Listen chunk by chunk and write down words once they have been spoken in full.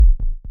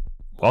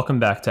Welcome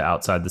back to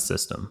Outside the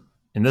System.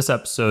 In this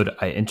episode,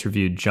 I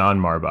interviewed John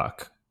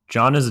Marbach.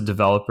 John is a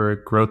developer,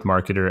 growth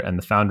marketer, and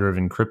the founder of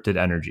Encrypted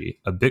Energy,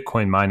 a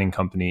Bitcoin mining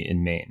company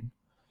in Maine.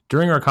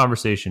 During our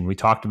conversation, we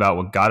talked about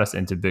what got us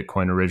into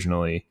Bitcoin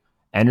originally,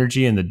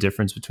 energy and the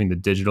difference between the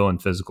digital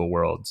and physical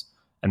worlds,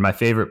 and my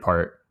favorite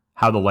part,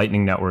 how the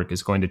Lightning Network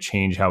is going to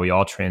change how we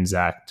all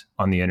transact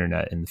on the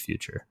internet in the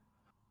future.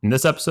 In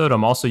this episode,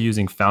 I'm also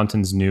using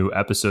Fountain's new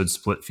episode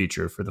split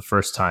feature for the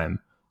first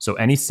time. So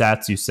any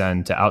sats you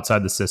send to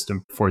Outside the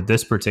System for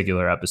this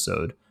particular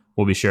episode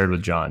will be shared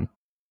with John.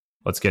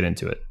 Let's get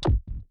into it.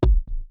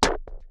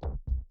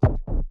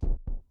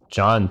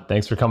 John,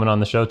 thanks for coming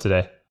on the show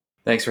today.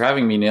 Thanks for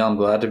having me, Neil. I'm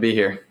glad to be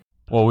here.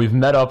 Well, we've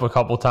met up a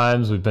couple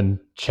times. We've been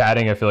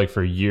chatting, I feel like,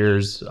 for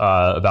years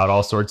about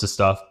all sorts of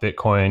stuff,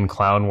 Bitcoin,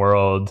 clown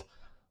world,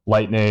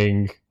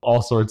 Lightning,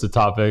 all sorts of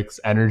topics,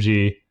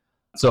 energy.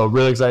 So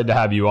really excited to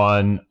have you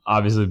on.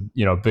 Obviously,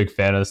 big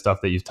fan of the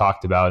stuff that you've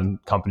talked about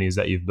and companies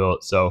that you've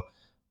built. So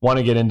want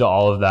to get into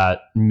all of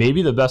that.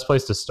 Maybe the best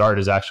place to start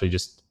is actually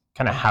just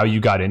kind of how you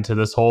got into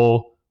this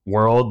whole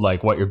world,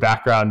 like what your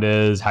background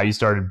is, how you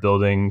started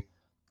building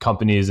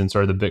companies and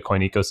sort of the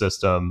Bitcoin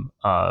ecosystem.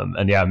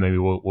 And yeah, maybe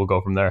we'll go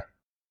from there.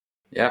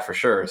 Yeah, for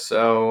sure.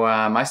 So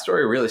my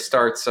story really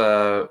starts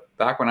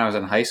back when I was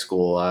in high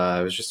school. I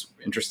was just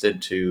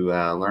interested to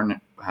learn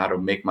how to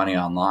make money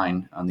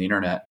online on the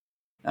internet.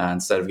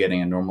 Instead of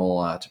getting a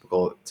normal,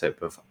 typical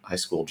type of high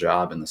school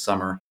job in the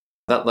summer.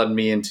 That led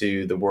me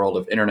into the world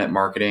of internet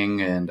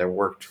marketing, and I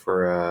worked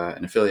for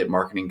an affiliate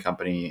marketing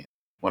company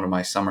one of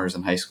my summers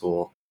in high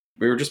school.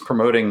 We were just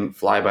promoting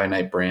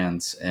fly-by-night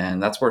brands,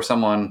 and that's where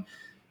someone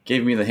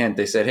gave me the hint.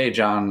 They said, hey,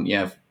 John,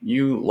 if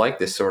you like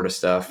this sort of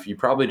stuff, you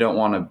probably don't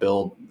want to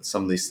build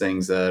some of these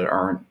things that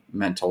aren't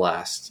meant to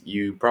last.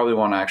 You probably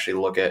want to actually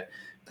look at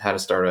how to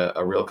start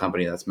a real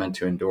company that's meant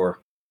to endure.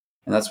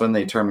 And that's when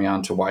they turned me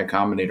on to Y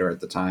Combinator at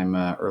the time,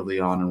 early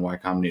on in Y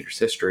Combinator's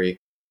history.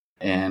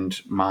 And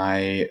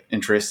my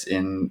interest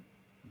in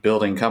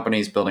building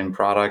companies, building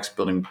products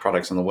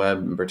on the web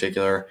in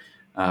particular,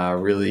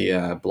 really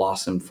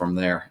blossomed from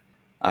there.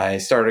 I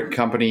started a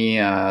company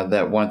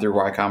that went through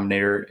Y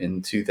Combinator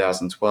in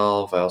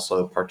 2012. I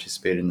also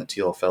participated in the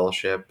Teal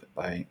Fellowship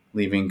by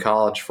leaving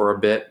college for a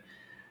bit.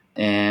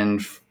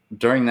 And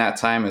during that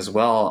time as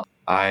well,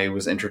 I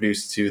was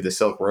introduced to the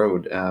Silk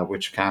Road,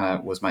 which kind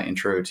of was my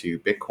intro to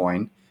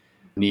Bitcoin,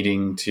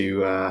 needing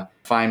to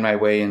find my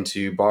way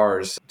into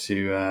bars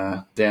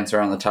to dance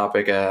around the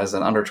topic as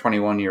an under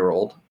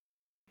 21-year-old.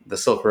 The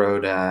Silk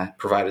Road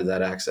provided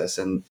that access.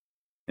 And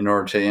in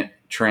order to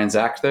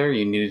transact there,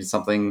 you needed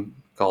something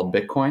called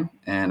Bitcoin.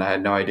 And I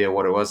had no idea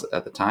what it was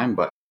at the time,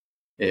 but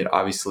it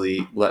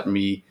obviously let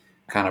me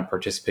kind of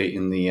participate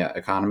in the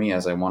economy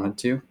as I wanted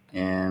to.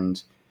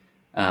 And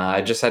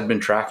I just had been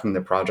tracking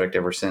the project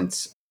ever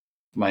since.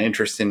 My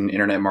interest in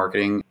internet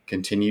marketing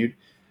continued.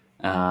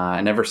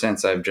 And ever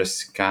since, I've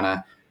just kind of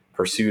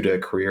pursued a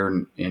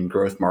career in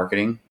growth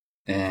marketing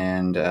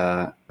and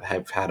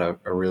have had a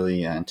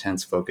really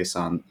intense focus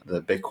on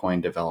the Bitcoin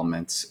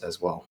developments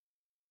as well.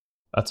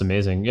 That's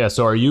amazing. Yeah.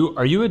 So are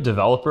you a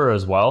developer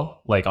as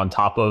well? Like on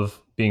top of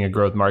being a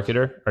growth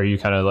marketer? Are you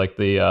kind of like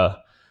the,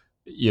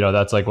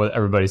 that's like what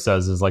everybody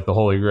says is like the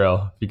holy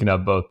grail. You can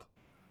have both.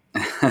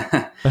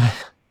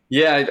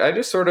 Yeah, I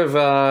just sort of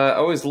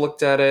always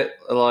looked at it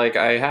like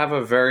I have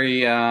a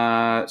very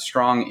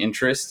strong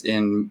interest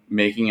in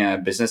making a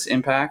business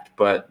impact,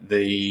 but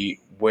the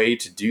way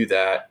to do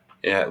that,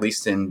 at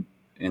least in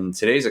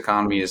today's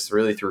economy, is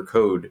really through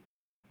code.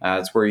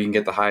 It's where you can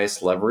get the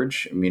highest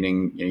leverage,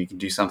 meaning you can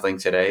do something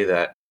today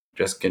that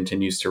just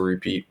continues to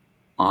repeat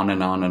on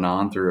and on and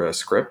on through a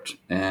script.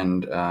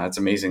 And it's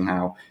amazing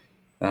how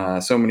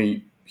so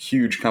many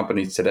huge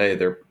companies today,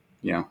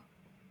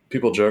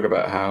 people joke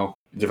about how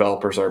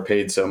developers are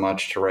paid so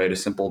much to write a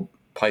simple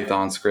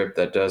Python script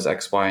that does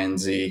X, Y, and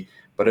Z.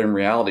 But in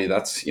reality,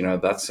 that's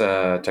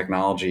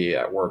technology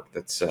at work.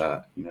 That's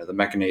the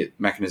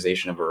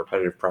mechanization of a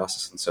repetitive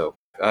process. And so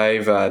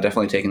I've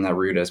definitely taken that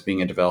route as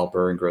being a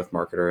developer and growth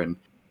marketer, and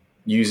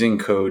using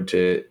code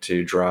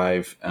to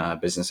drive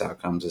business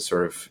outcomes is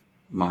sort of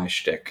my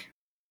shtick.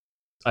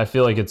 I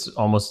feel like it's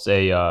almost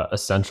a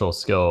essential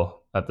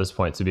skill at this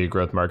point to be a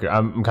growth marketer.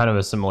 I'm kind of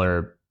a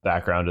similar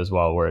background as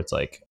well, where it's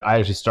like I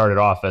actually started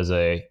off as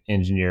a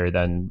engineer,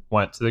 then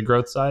went to the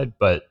growth side,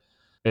 but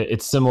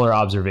it's similar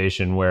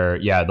observation where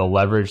the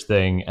leverage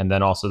thing, and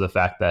then also the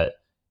fact that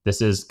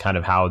this is kind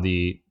of how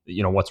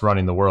what's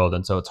running the world,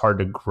 and so it's hard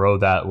to grow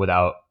that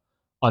without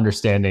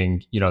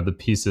understanding the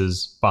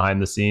pieces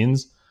behind the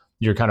scenes.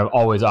 You're kind of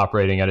always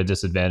operating at a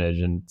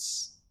disadvantage, and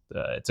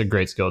it's a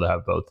great skill to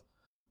have both.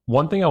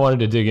 One thing I wanted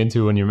to dig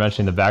into when you're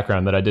mentioning the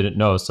background that I didn't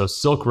know, so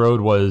Silk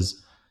Road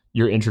was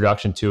your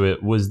introduction to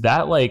it. Was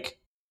that like,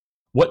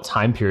 what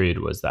time period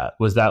was that?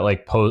 Was that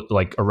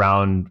like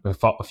around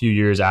a few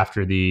years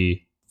after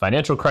the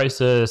financial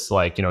crisis,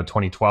 like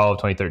 2012,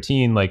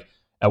 2013? Like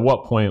at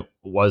what point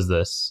was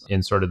this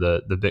in sort of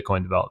the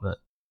Bitcoin development?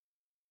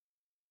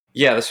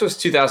 Yeah, this was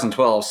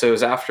 2012. So it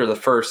was after the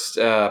first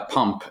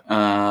pump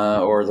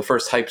or the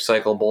first hype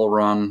cycle bull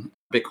run.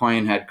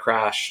 Bitcoin had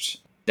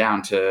crashed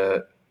down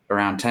to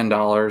around $10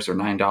 or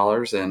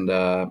 $9,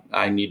 and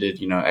I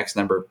needed X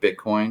number of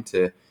Bitcoin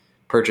to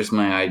purchase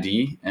my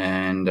ID,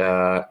 and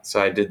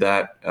so I did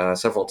that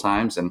several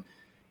times, and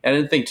I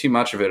didn't think too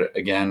much of it.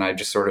 Again, I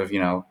just sort of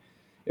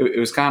it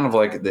was kind of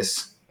like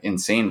this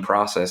insane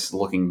process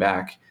looking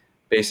back.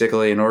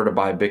 Basically, in order to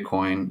buy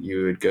Bitcoin,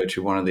 you would go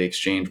to one of the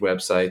exchange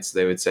websites.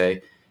 They would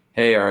say,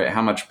 "Hey, all right,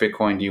 how much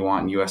Bitcoin do you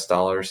want in US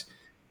dollars?"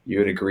 You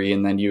would agree,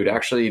 and then you would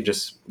actually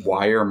just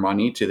wire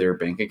money to their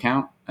bank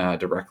account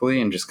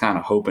directly and just kind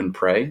of hope and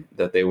pray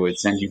that they would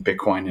send you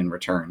Bitcoin in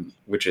return,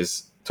 which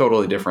is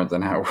totally different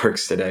than how it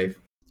works today.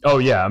 Oh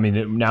yeah, I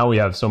mean now we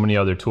have so many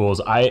other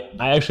tools. I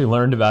actually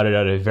learned about it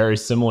at a very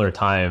similar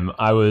time.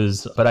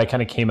 But I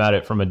kind of came at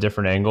it from a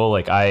different angle.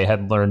 Like I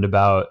had learned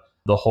about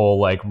the whole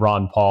like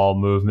Ron Paul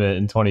movement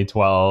in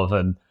 2012,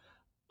 and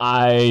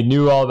I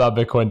knew all about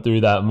Bitcoin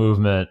through that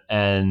movement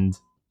and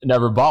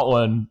never bought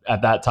one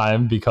at that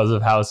time because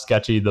of how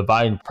sketchy the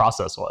buying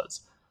process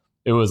was.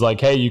 It was like,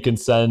 hey, you can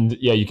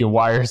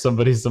wire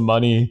somebody some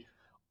money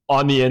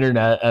on the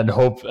internet and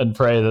hope and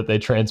pray that they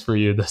transfer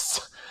you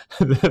this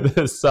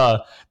this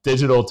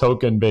digital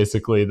token,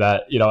 basically.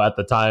 That at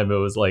the time it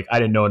was like I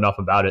didn't know enough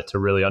about it to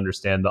really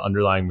understand the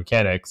underlying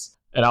mechanics,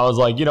 and I was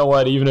like, you know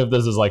what, even if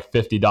this is like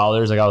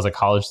 $50, like I was a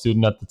college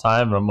student at the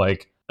time, and I'm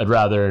like, I'd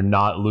rather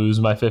not lose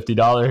my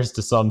 $50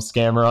 to some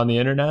scammer on the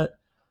internet.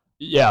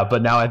 Yeah,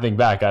 but now I think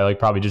back, I like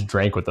probably just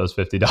drank with those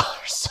 $50.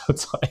 So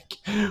it's like,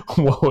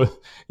 what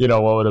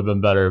would have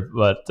been better?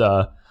 But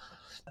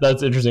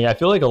that's interesting. I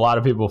feel like a lot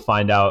of people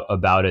find out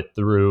about it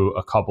through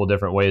a couple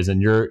different ways.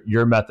 And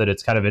your method,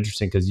 it's kind of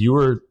interesting because you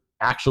were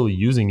actually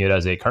using it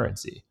as a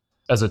currency,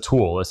 as a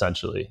tool,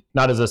 essentially,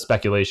 not as a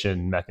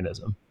speculation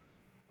mechanism.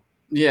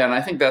 Yeah, and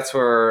I think that's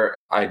where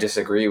I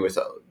disagree with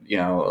a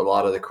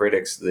lot of the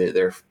critics.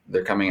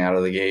 They're coming out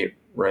of the gate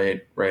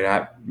right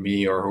at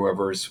me or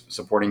whoever's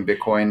supporting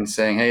Bitcoin,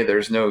 saying, "Hey,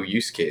 there's no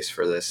use case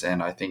for this."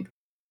 And I think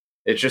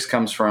it just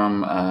comes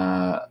from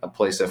a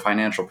place of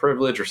financial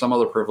privilege or some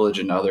other privilege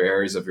in other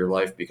areas of your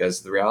life,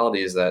 because the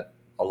reality is that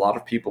a lot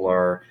of people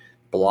are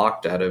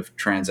blocked out of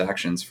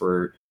transactions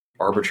for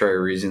arbitrary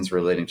reasons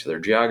relating to their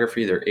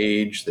geography, their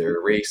age,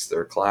 their race,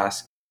 their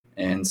class.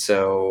 And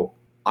so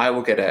I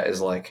look at it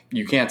as like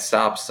you can't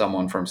stop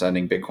someone from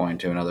sending Bitcoin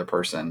to another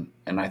person.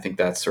 And I think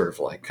that's sort of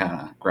like kind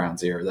of ground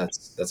zero.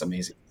 That's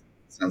amazing.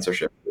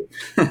 Censorship.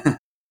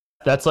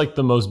 That's like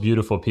the most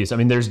beautiful piece. I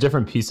mean, there's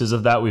different pieces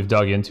of that we've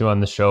dug into on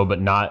the show, but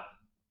not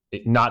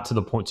to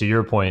the point, to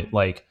your point.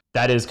 Like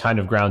that is kind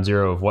of ground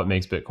zero of what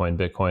makes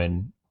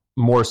Bitcoin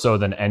more so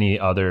than any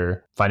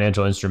other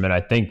financial instrument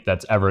I think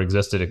that's ever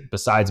existed,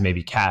 besides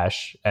maybe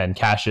cash. And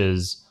cash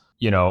is,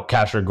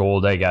 cash or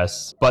gold, I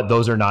guess, but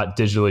those are not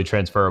digitally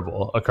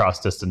transferable across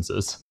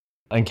distances.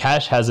 And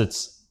cash has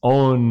its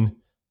own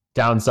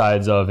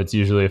downsides of it's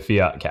usually a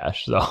fiat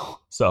cash.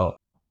 So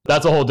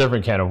that's a whole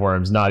different can of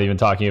worms, not even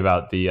talking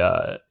about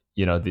the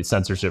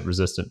censorship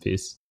resistant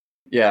piece.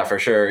 Yeah, for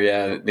sure.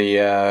 Yeah,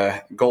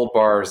 the gold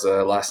bars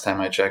last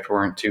time I checked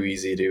weren't too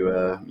easy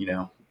to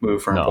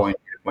move from No. point A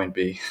to point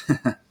B.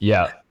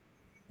 Yeah.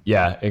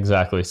 Yeah,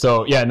 exactly.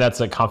 So yeah, and that's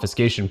a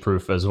confiscation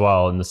proof as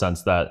well, in the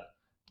sense that,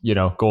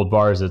 gold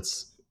bars,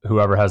 it's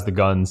whoever has the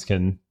guns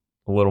can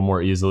a little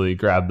more easily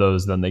grab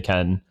those than they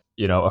can,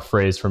 a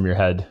phrase from your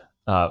head.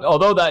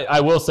 Although that I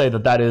will say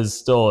that is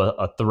still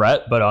a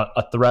threat, but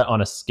a threat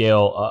on a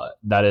scale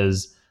that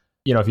is,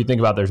 if you think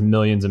about, there's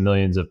millions and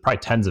millions of, probably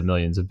tens of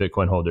millions of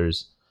Bitcoin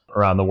holders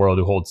around the world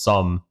who hold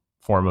some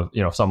form of,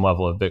 some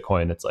level of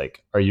Bitcoin. It's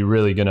like, are you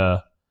really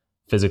gonna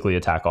physically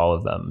attack all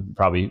of them?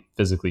 Probably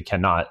physically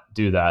cannot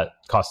do that.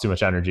 It costs too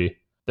much energy.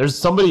 There's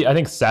somebody, I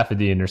think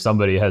Safedine or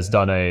somebody has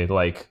done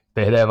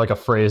they have like a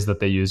phrase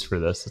that they use for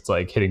this. It's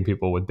like hitting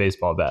people with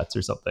baseball bats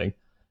or something.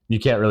 You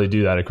can't really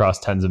do that across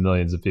tens of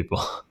millions of people.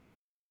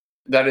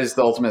 That is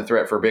the ultimate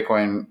threat for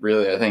Bitcoin,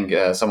 really. I think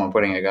someone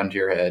putting a gun to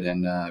your head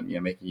and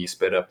making you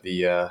spit up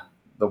the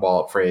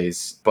wallet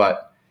phrase.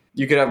 But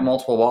you could have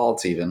multiple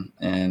wallets even,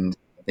 and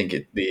I think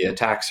the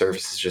attack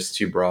surface is just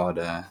too broad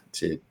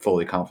to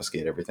fully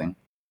confiscate everything.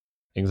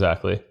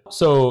 Exactly.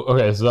 So,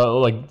 okay, so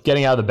like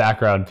getting out of the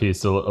background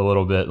piece a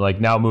little bit,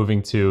 like now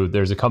moving to,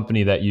 there's a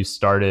company that you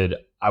started,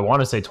 I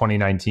want to say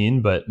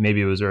 2019, but maybe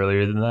it was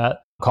earlier than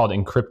that, called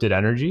Encrypted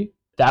Energy.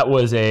 That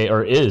was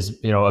or is,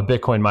 a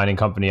Bitcoin mining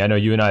company. I know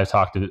you and I have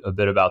talked a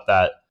bit about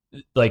that.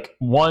 Like,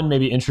 one,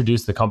 maybe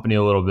introduce the company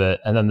a little bit.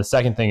 And then the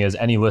second thing is,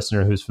 any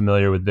listener who's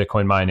familiar with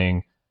Bitcoin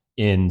mining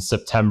in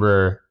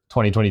September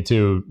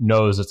 2022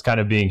 knows it's kind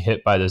of being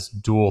hit by this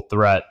dual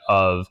threat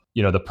of,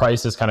 the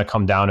price has kind of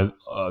come down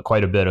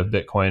quite a bit of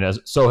Bitcoin, as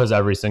so has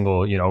every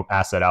single,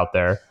 asset out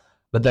there.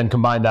 But then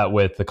combine that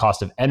with the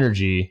cost of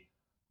energy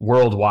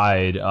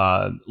worldwide,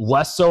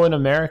 less so in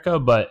America,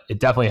 but it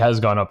definitely has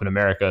gone up in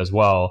America as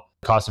well.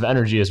 Cost of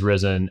energy has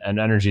risen, and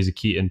energy is a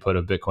key input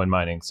of Bitcoin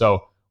mining.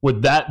 So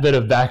with that bit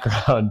of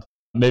background,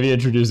 maybe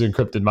introduce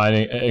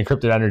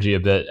encrypted energy a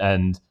bit.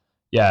 And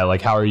yeah,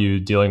 like how are you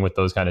dealing with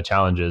those kind of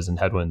challenges and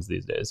headwinds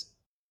these days?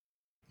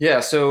 Yeah,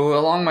 so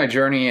along my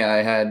journey,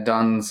 I had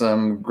done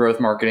some growth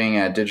marketing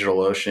at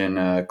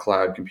DigitalOcean, a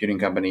cloud computing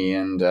company.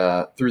 And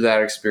through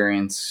that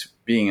experience,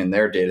 being in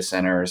their data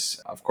centers,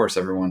 of course,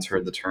 everyone's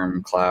heard the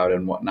term cloud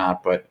and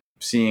whatnot, but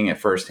seeing it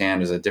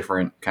firsthand is a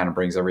different kind of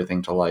brings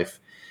everything to life.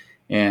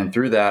 And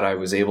through that, I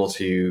was able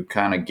to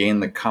kind of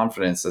gain the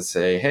confidence to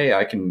say, hey,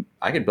 I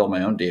could build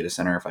my own data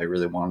center if I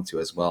really wanted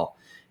to as well.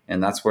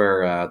 And that's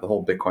where the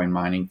whole Bitcoin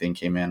mining thing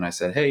came in. I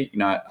said, hey,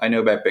 I know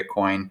about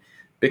Bitcoin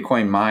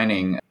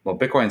mining. Well,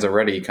 Bitcoin's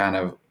already kind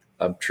of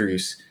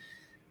obtruse.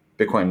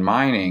 Bitcoin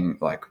mining,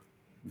 like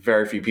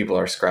very few people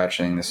are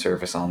scratching the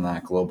surface on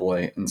that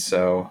globally. And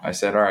so I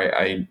said, all right,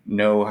 I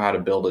know how to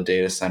build a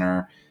data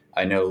center.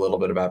 I know a little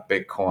bit about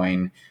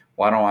Bitcoin.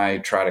 Why don't I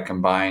try to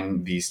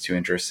combine these two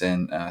interests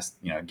and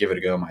give it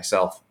a go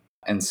myself?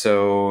 And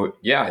so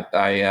yeah,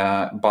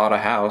 I bought a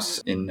house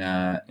in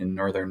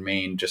northern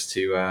Maine just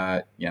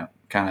to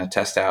kind of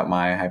test out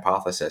my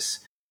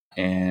hypothesis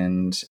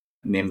and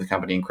named the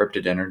company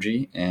Encrypted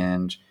Energy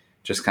and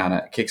just kind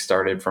of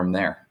kickstarted from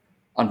there.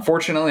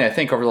 Unfortunately, I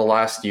think over the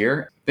last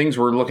year, things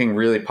were looking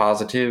really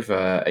positive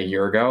a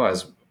year ago,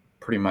 as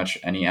pretty much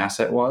any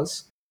asset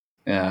was,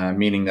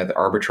 meaning that the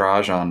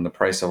arbitrage on the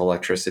price of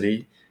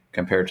electricity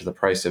compared to the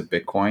price of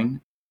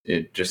Bitcoin,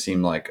 it just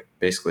seemed like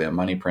basically a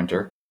money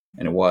printer,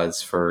 and it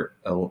was for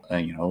a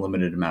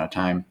limited amount of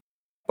time.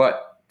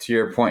 But to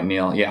your point,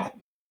 Neil, yeah,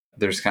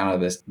 there's kind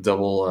of this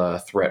double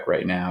threat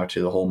right now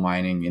to the whole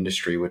mining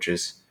industry, which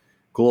is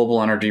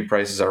global energy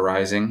prices are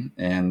rising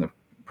and the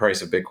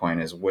price of Bitcoin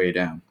is way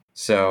down.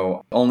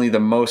 So only the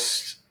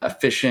most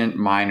efficient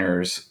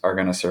miners are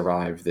going to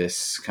survive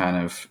this kind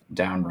of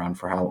down run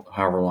for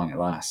however long it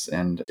lasts.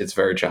 And it's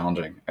very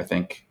challenging. I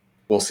think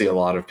we'll see a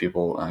lot of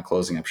people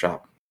closing up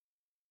shop.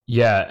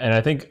 Yeah, and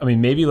I think, I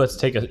mean, maybe let's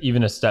take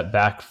even a step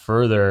back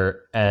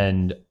further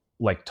and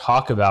like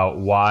talk about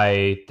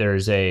why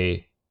there's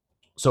a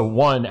so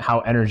one,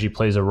 how energy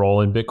plays a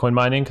role in Bitcoin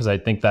mining, because I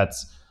think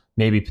that's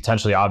maybe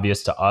potentially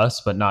obvious to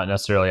us, but not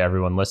necessarily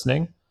everyone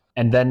listening.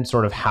 And then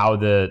sort of how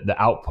the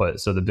output,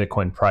 so the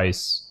Bitcoin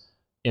price,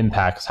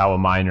 impacts how a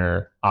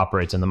miner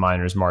operates and the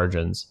miner's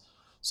margins.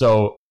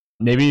 So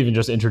maybe even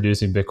just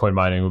introducing Bitcoin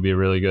mining would be a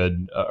really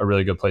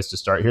good place to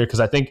start here, because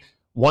I think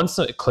once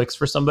it clicks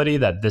for somebody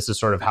that this is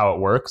sort of how it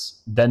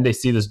works, then they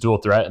see this dual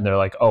threat and they're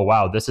like, oh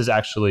wow, this is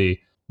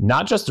actually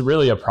not just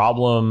really a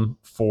problem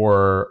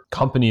for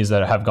companies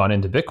that have gone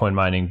into Bitcoin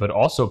mining, but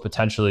also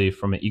potentially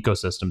from an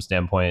ecosystem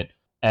standpoint.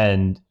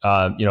 And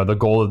the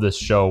goal of this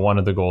show, one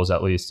of the goals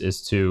at least,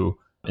 is to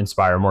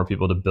inspire more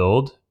people to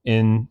build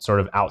in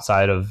sort of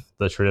outside of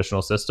the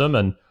traditional system.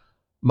 And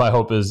my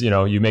hope is,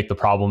 you make the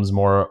problems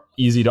more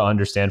easy to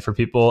understand for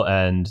people,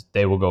 and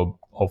they will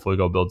hopefully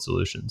go build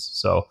solutions.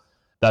 So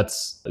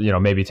that's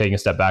maybe taking a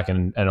step back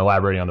and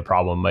elaborating on the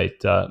problem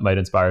might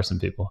inspire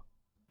some people.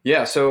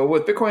 Yeah. So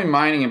with Bitcoin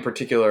mining in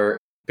particular,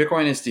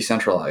 Bitcoin is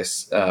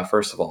decentralized,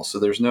 first of all. So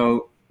there's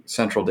no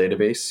central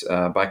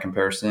database. By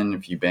comparison,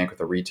 if you bank with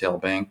a retail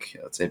bank,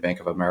 let's say Bank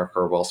of America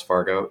or Wells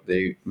Fargo,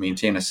 they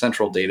maintain a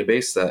central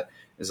database that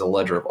is a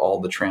ledger of all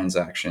the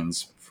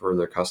transactions for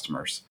their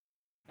customers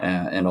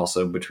and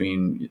also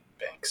between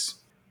banks.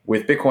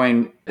 With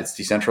Bitcoin, it's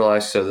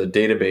decentralized, so the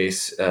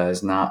database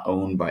is not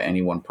owned by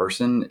any one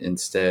person.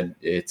 Instead,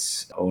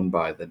 it's owned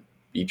by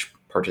each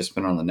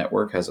participant on the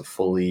network has a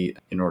fully,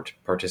 in order to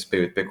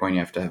participate with Bitcoin, you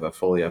have to have a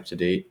fully up to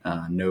date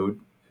node,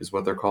 is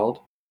what they're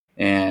called.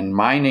 And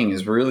mining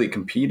is really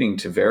competing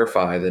to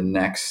verify the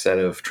next set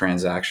of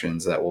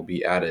transactions that will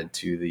be added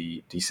to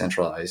the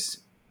decentralized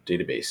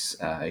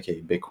database,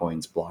 aka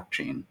Bitcoin's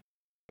blockchain.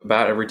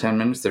 About every 10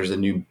 minutes, there's a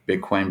new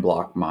Bitcoin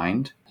block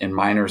mined, and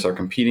miners are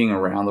competing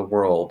around the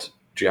world.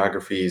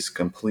 Geography is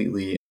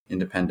completely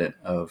independent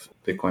of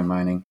Bitcoin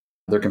mining.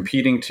 They're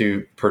competing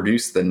to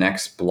produce the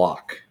next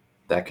block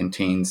that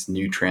contains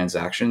new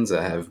transactions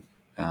that have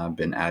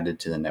been added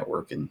to the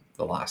network in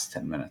the last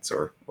 10 minutes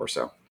or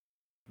so.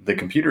 The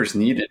computers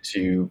needed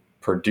to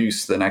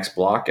produce the next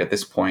block at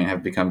this point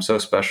have become so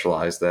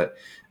specialized that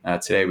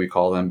today we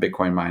call them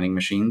Bitcoin mining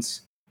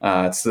machines.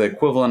 It's the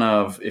equivalent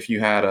of if you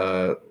had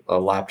a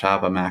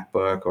laptop, a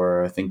MacBook,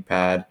 or a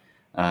ThinkPad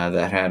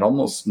that had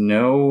almost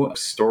no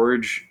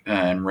storage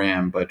and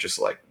RAM, but just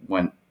like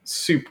went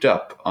souped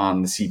up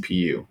on the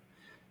CPU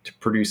to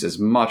produce as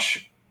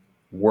much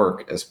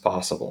work as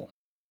possible.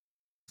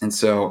 And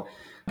so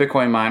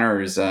Bitcoin miner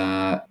is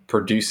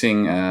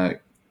producing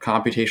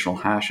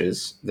computational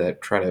hashes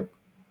that try to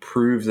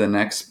prove the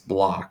next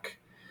block.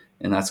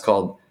 And that's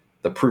called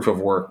the proof of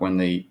work. When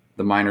the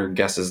miner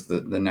guesses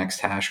the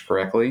next hash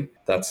correctly,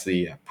 that's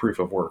the proof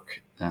of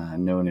work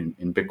known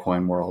in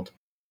Bitcoin world.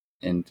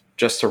 And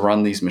just to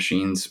run these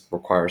machines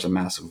requires a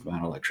massive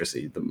amount of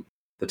electricity.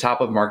 The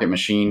top of market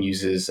machine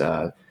uses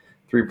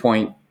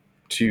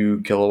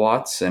 3.2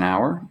 kilowatts an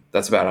hour.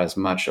 That's about as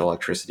much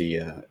electricity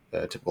a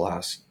typical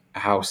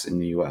house in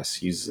the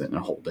US uses in a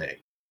whole day.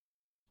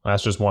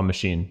 That's just one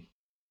machine.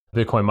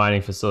 Bitcoin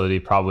mining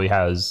facility probably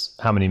has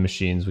how many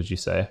machines would you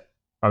say?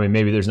 I mean,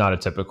 maybe there's not a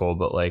typical,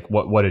 but like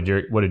what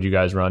did you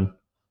guys run?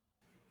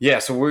 Yeah,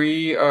 so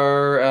we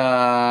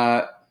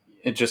are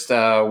It just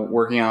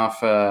working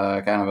off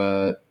kind of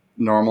a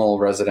normal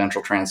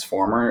residential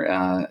transformer.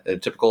 A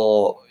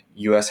typical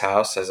U.S.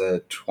 house has a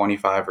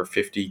 25 or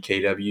 50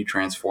 kW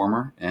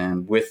transformer,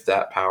 and with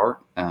that power,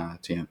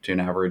 to an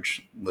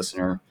average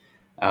listener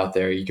out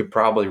there, you could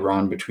probably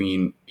run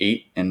between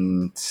 8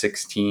 and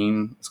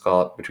 16. Let's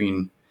call it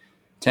between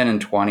 10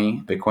 and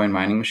 20 Bitcoin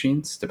mining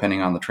machines,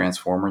 depending on the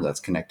transformer that's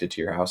connected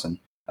to your house. And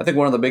I think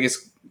one of the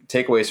biggest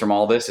takeaways from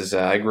all this is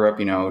I grew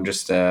up,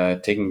 just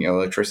taking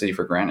electricity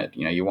for granted.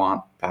 You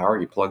want power,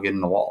 you plug it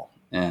in the wall,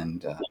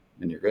 and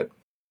you're good.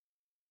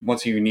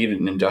 Once you need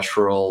an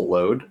industrial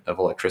load of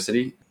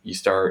electricity, you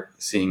start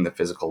seeing the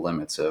physical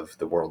limits of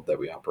the world that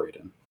we operate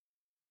in.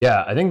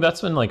 Yeah, I think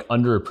that's been like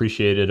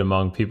underappreciated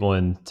among people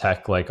in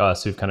tech like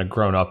us who've kind of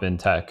grown up in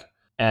tech.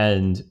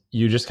 And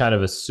you just kind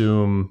of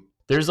assume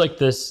there's like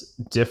this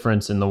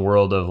difference in the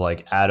world of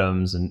like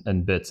atoms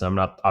and bits. I'm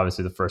not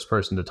obviously the first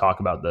person to talk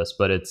about this,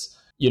 but it's,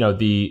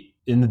 the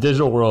in the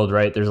digital world,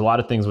 right? There's a lot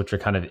of things which are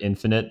kind of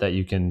infinite that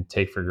you can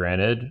take for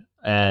granted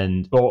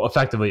and, well,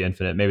 effectively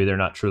infinite. Maybe they're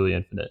not truly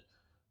infinite.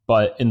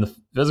 But in the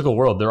physical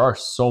world, there are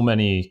so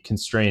many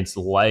constraints,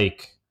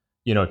 like,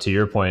 to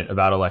your point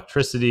about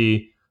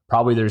electricity.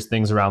 Probably there's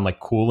things around like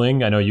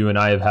cooling. I know you and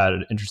I have had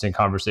an interesting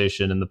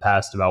conversation in the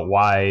past about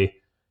why,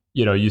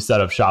 you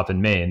set up shop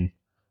in Maine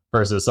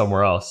versus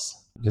somewhere else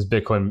because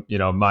Bitcoin,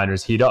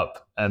 miners heat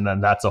up. And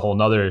then that's a whole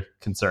nother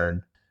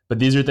concern. But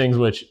these are things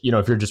which,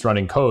 if you're just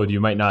running code, you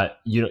might not,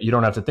 you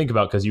don't have to think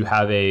about because you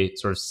have a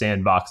sort of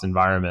sandbox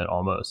environment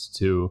almost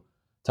to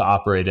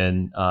operate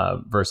in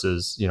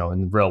versus,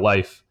 in real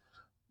life,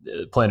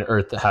 planet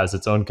Earth has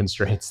its own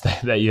constraints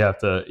that you have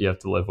to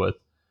live with.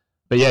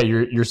 But yeah,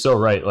 you're so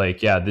right.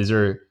 Like, yeah, these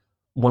are,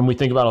 when we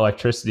think about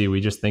electricity,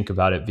 we just think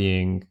about it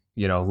being,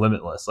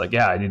 limitless. Like,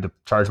 yeah, I need to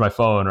charge my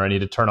phone or I need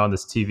to turn on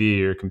this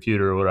TV or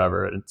computer or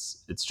whatever.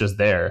 It's just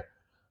there.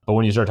 But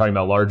when you start talking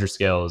about larger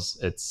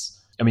scales,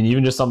 I mean,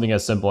 even just something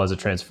as simple as a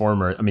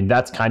transformer, I mean,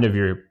 that's kind of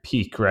your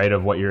peak, right,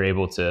 of what you're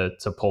able to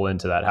pull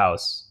into that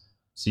house.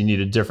 So you need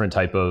a different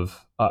type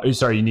of,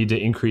 you need to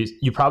increase,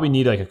 you probably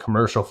need like a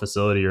commercial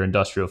facility or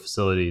industrial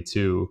facility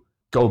to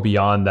go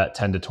beyond that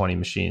 10 to 20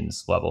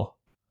 machines level.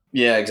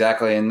 Yeah,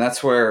 exactly. And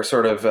that's where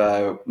sort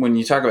of when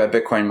you talk about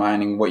Bitcoin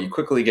mining, what you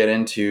quickly get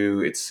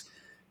into,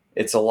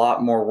 it's a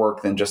lot more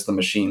work than just the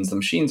machines. The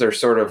machines are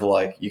sort of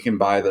like you can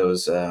buy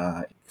those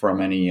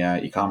from any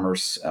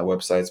e-commerce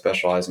website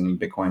specializing in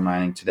Bitcoin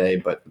mining today.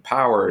 But the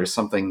power is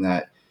something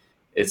that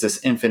it's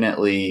this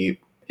infinitely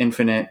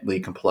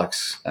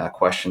complex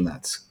question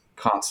that's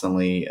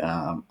constantly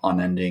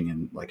unending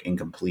and like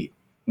incomplete.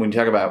 When you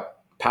talk about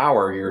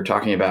power, you're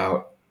talking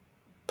about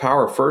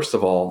power. First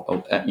of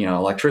all,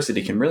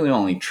 electricity can really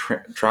only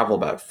travel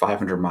about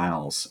 500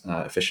 miles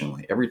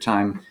efficiently. Every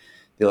time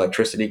the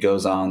electricity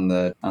goes on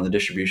the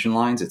distribution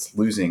lines, it's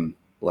losing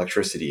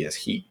electricity as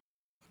heat.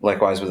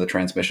 Likewise with the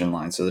transmission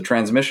line. So the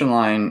transmission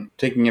line,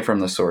 taking it from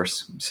the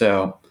source.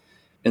 So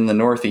in the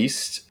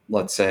Northeast,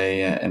 let's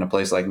say in a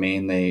place like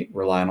Maine, they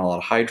rely on a lot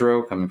of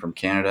hydro coming from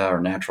Canada or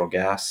natural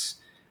gas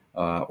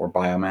or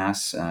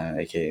biomass,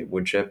 aka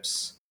wood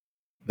chips.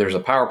 There's a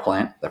power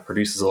plant that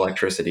produces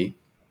electricity,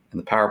 and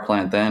the power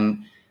plant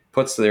then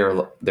puts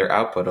their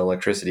output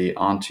electricity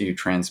onto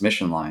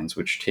transmission lines,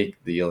 which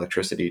take the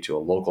electricity to a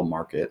local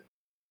market.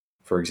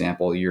 For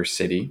example, your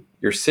city.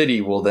 Your city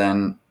will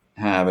then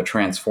have a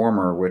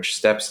transformer which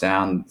steps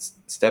down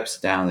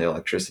the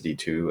electricity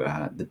to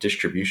the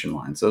distribution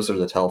lines. Those are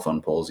the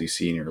telephone poles you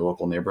see in your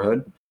local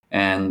neighborhood,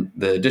 and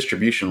the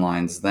distribution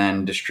lines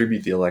then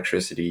distribute the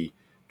electricity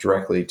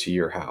directly to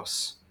your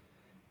house.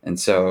 And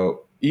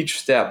so each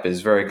step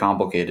is very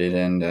complicated,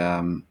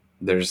 and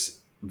there's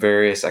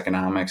various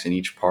economics in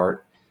each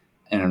part.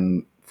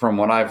 And from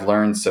what I've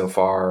learned so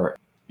far,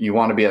 you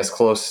want to be as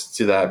close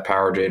to that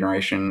power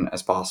generation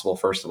as possible,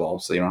 first of all,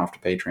 so you don't have to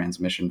pay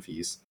transmission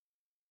fees.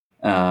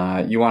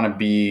 You want to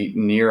be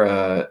near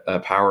a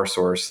power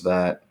source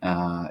that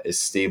is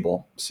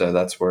stable. So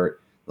that's where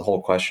the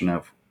whole question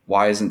of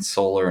why isn't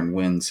solar and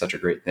wind such a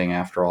great thing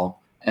after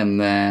all? And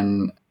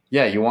then,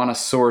 yeah, you want to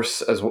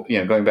source, as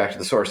going back to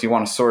the source, you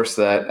want a source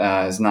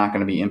that is not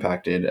going to be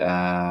impacted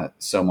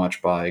so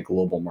much by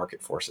global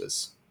market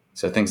forces.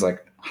 So things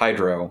like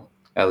hydro,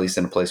 at least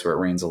in a place where it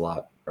rains a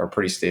lot, are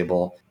pretty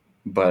stable.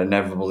 But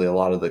inevitably, a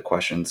lot of the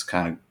questions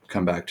kind of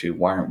come back to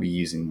why aren't we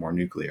using more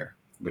nuclear,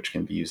 which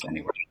can be used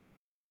anywhere.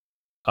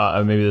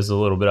 Maybe this is a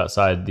little bit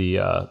outside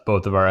the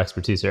both of our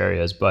expertise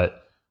areas,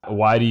 but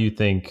why do you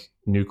think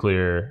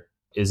nuclear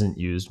isn't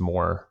used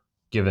more,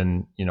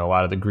 given a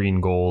lot of the green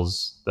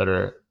goals that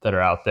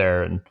are out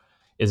there? And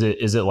is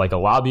it like a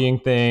lobbying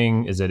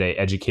thing? Is it a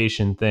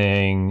education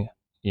thing?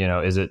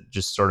 Is it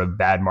just sort of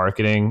bad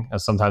marketing?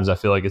 Sometimes I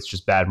feel like it's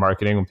just bad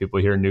marketing. When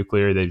people hear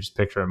nuclear, they just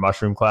picture a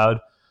mushroom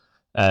cloud,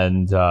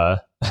 and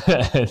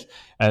and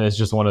it's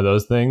just one of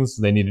those things.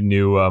 They need a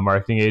new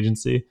marketing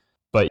agency.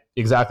 But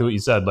exactly what you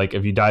said, like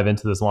if you dive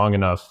into this long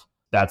enough,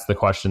 that's the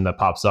question that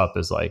pops up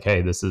is like,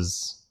 hey, this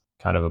is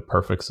kind of a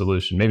perfect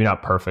solution. Maybe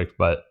not perfect,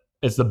 but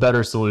it's the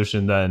better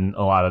solution than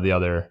a lot of the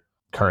other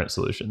current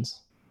solutions.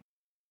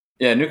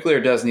 Yeah, nuclear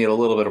does need a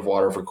little bit of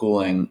water for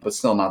cooling, but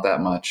still not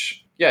that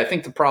much. Yeah, I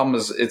think the problem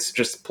is it's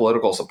just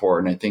political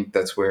support. And I think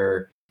that's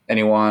where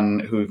anyone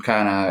who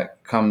kind of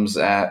comes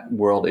at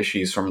world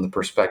issues from the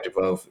perspective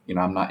of,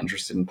 I'm not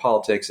interested in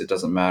politics, it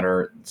doesn't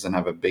matter, it doesn't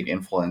have a big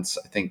influence,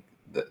 I think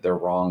that they're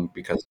wrong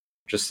because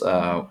just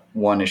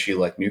one issue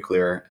like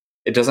nuclear,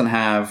 it doesn't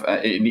have,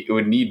 it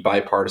would need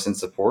bipartisan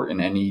support in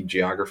any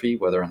geography,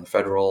 whether on the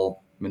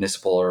federal,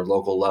 municipal, or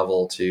local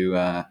level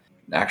to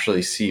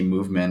actually see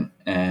movement.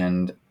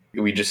 And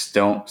we just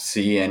don't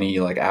see any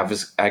like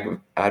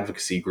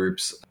advocacy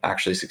groups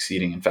actually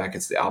succeeding. In fact,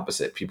 it's the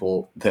opposite.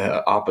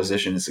 The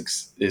opposition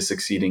is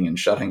succeeding in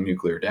shutting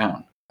nuclear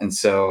down. And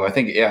so I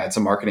think, yeah, it's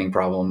a marketing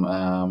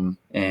problem.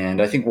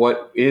 And I think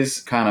what is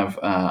kind of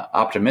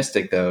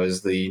optimistic, though,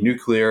 is the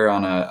nuclear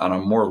on a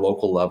more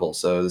local level.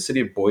 So the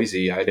city of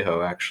Boise,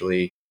 Idaho,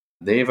 actually,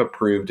 they've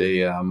approved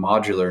a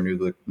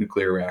modular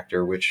nuclear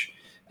reactor, which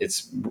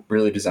it's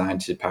really designed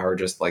to power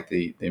just like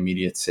the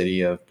immediate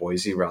city of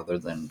Boise rather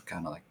than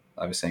kind of like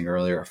I was saying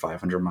earlier, a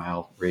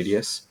 500-mile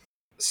radius.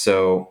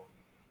 So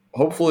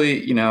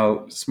hopefully,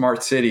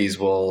 smart cities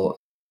will,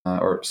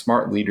 or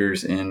smart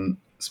leaders in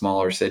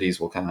smaller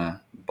cities will kind of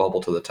bubble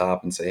to the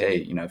top and say, hey,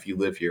 if you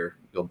live here,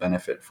 you'll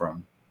benefit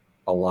from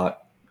a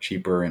lot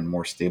cheaper and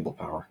more stable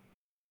power.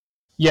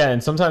 Yeah,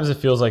 and sometimes it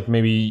feels like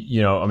maybe,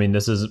 I mean,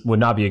 this is would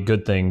not be a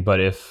good thing, but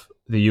if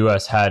the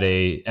US had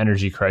a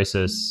energy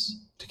crisis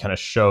to kind of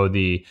show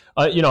the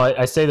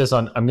I say this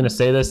on I'm going to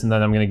say this and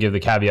then I'm going to give the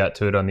caveat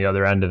to it on the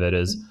other end of it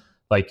is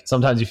like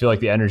sometimes you feel like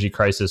the energy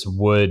crisis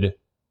would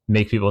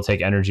make people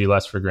take energy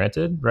less for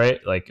granted, right?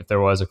 Like if there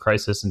was a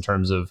crisis in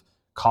terms of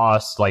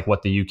cost, like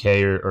what the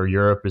UK or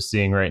Europe is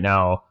seeing right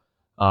now,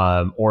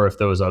 or if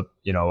there was a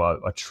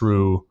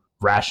true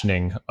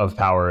rationing of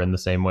power in the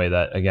same way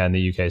that again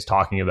the UK is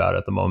talking about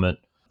at the moment,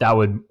 that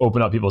would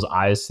open up people's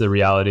eyes to the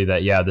reality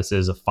that yeah, this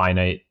is a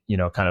finite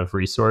kind of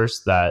resource,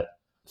 that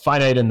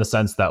finite in the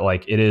sense that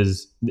like it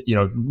is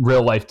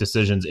real life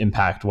decisions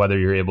impact whether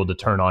you're able to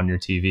turn on your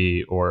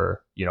TV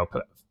or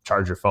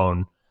charge your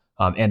phone,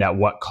 and at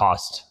what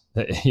cost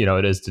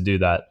it is to do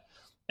that.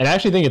 And I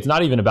actually think it's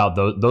not even about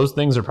those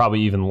things are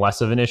probably even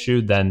less of an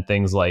issue than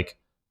things like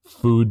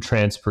food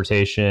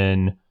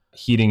transportation,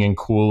 heating and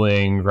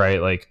cooling,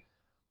 right? Like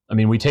I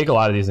mean, we take a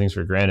lot of these things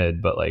for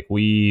granted, but like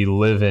we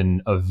live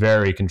in a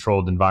very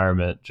controlled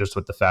environment just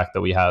with the fact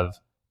that we have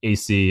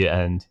AC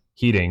and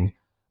heating,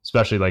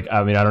 especially like,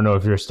 I mean, I don't know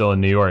if you're still in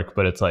New York,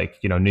 but it's like,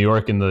 New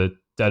York in the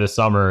dead of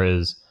summer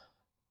is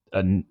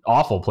an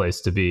awful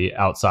place to be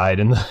outside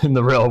in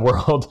the real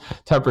world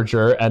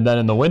temperature. And then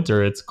in the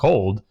winter, it's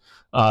cold.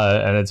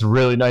 And it's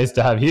really nice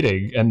to have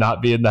heating and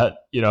not be in that,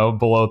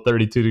 below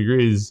 32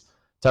 degrees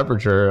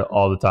temperature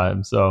all the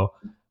time. So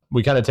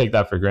we kind of take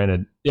that for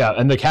granted. Yeah.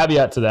 And the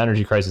caveat to the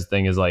energy crisis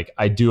thing is like,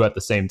 I do at the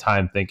same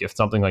time think if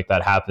something like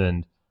that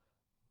happened,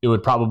 it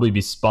would probably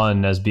be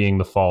spun as being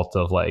the fault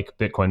of like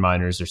Bitcoin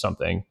miners or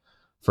something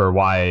for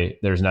why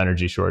there's an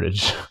energy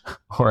shortage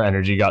or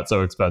energy got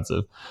so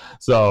expensive.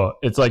 So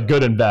it's like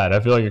good and bad.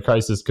 I feel like a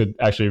crisis could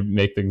actually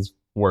make things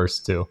worse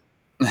too.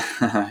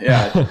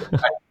 Yeah,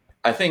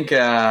 I think.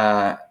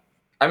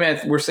 I mean,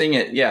 we're seeing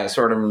it, yeah,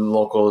 sort of in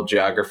local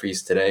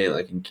geographies today.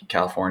 Like in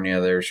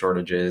California, there are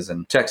shortages,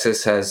 and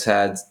Texas has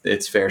had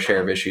its fair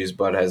share of issues,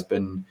 but has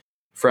been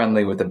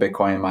friendly with the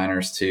Bitcoin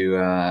miners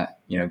to,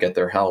 get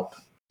their help.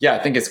 Yeah, I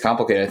think it's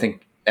complicated. I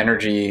think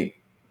energy,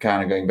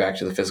 kind of going back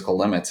to the physical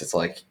limits, it's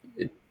like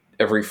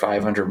every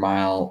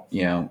 500-mile,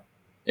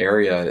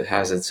 area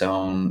has its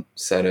own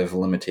set of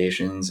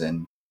limitations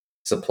and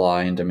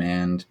supply and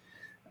demand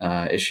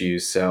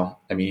issues. So,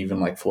 I mean, even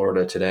like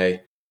Florida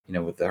today,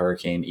 with the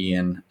Hurricane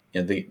Ian,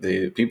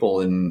 the people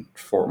in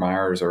Fort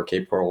Myers or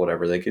Cape Coral,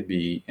 whatever, they could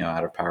be,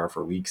 out of power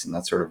for weeks. And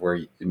that's sort of where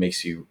it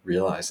makes you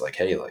realize like,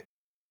 hey, like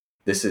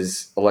this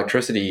is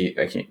electricity.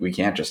 We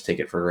can't just take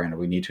it for granted.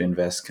 We need to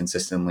invest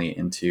consistently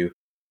into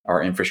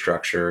our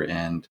infrastructure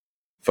and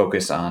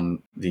focus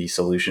on the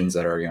solutions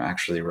that are,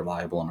 actually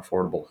reliable and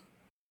affordable.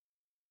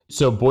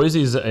 So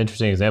Boise is an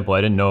interesting example.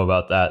 I didn't know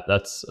about that.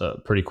 That's a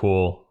pretty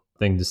cool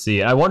thing to see.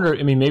 And I wonder,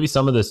 I mean, maybe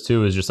some of this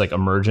too is just like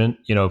emergent.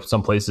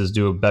 Some places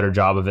do a better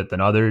job of it than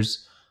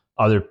others.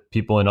 Other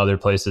people in other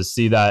places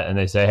see that and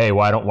they say, "Hey,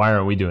 why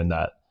aren't we doing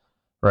that?"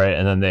 Right?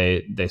 And then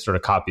they sort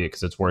of copy it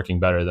because it's working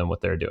better than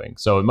what they're doing.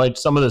 So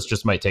some of this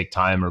just might take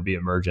time or be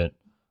emergent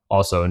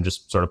also and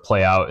just sort of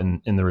play out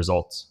in the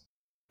results.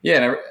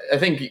 Yeah, and I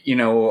think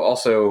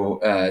also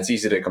it's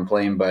easy to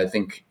complain, but I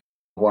think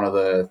one of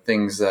the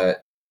things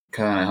that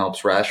kind of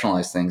helps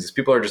rationalize things is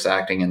people are just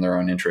acting in their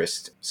own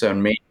interest. So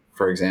in Maine,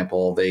 for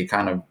example, they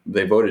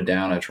voted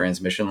down a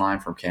transmission line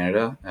from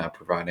Canada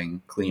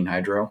providing clean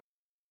hydro,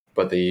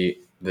 but the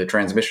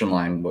transmission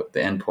line, the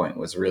endpoint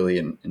was really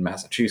in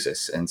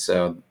Massachusetts, and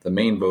so the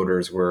Maine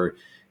voters were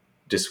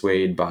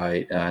dissuaded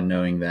by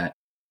knowing that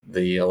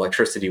the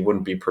electricity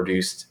wouldn't be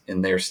produced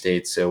in their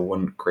state, so it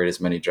wouldn't create as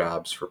many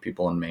jobs for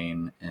people in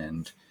Maine.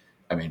 And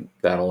I mean,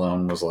 that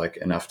alone was like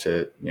enough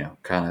to,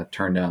 kind of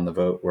turn down the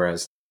vote.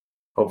 Whereas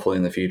hopefully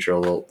in the future,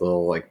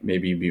 they'll like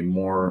maybe be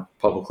more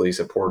publicly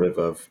supportive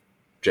of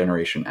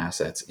generation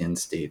assets in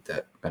state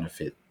that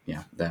benefit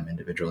them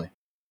individually.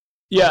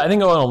 Yeah, I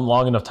think on a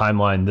long enough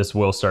timeline, this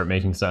will start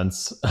making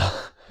sense.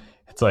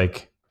 It's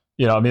like,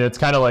 I mean, it's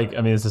kind of like,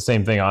 I mean, it's the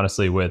same thing,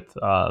 honestly, with,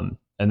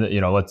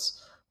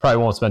 let's probably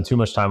won't spend too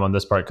much time on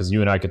this part because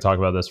you and I could talk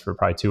about this for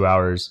probably 2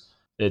 hours.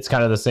 It's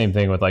kind of the same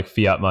thing with like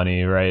fiat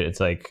money, right? It's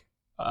like,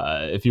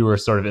 if you were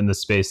sort of in the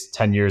space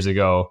 10 years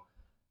ago,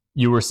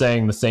 you were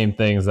saying the same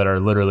things that are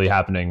literally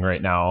happening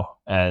right now.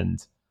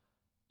 And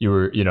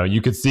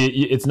you could see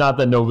it. It's not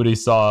that nobody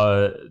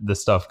saw the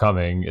stuff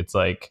coming. It's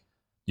like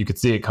you could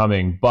see it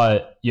coming,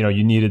 but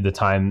you needed the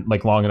time,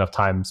 like long enough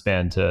time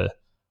span to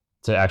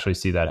actually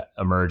see that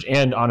emerge.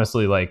 And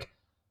honestly, like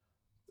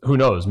who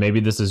knows? Maybe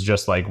this is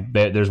just like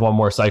there's one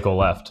more cycle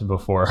left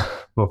before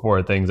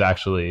before things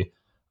actually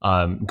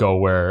go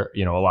where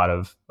a lot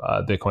of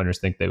Bitcoiners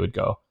think they would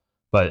go.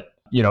 But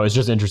it's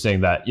just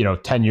interesting that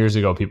 10 years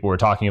ago people were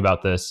talking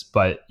about this,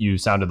 but you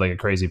sounded like a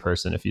crazy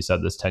person if you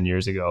said this 10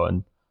 years ago,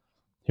 and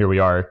here we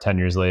are 10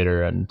 years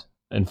later, and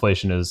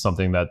inflation is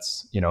something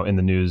that's in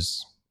the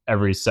news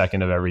every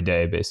second of every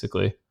day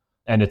basically,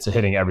 and it's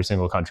hitting every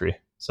single country.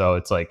 So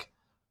it's like,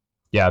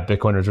 yeah,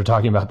 Bitcoiners were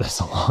talking about this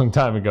a long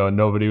time ago and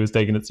nobody was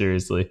taking it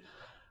seriously.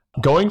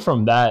 Going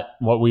from that,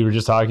 what we were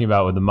just talking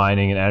about with the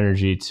mining and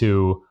energy,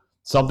 to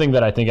something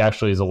that I think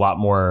actually is a lot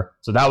more.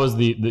 So that was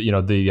the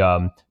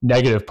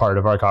negative part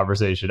of our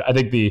conversation. I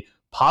think the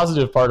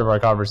positive part of our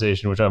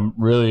conversation, which I'm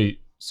really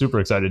super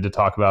excited to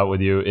talk about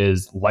with you,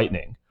 is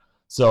Lightning.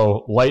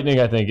 So Lightning,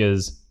 I think,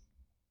 is,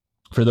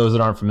 for those that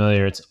aren't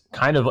familiar, it's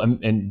kind of,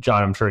 and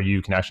John, I'm sure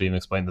you can actually even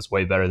explain this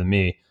way better than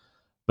me,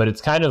 but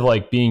it's kind of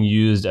like being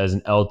used as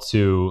an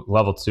L2,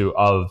 level 2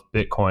 of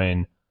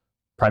Bitcoin,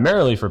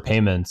 primarily for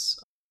payments,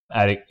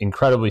 at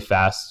incredibly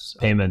fast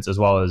payments as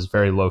well as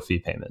very low fee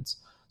payments.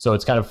 So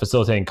it's kind of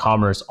facilitating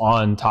commerce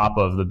on top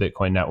of the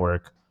Bitcoin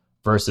network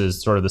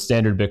versus sort of the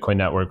standard Bitcoin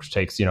network, which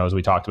takes, as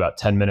we talked about,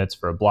 10 minutes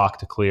for a block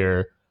to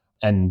clear,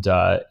 and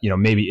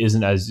maybe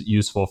isn't as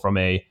useful from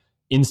a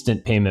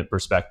instant payment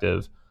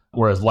perspective,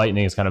 whereas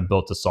Lightning is kind of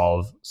built to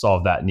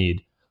solve that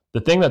need.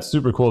 The thing that's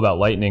super cool about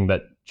Lightning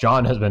that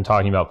John has been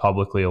talking about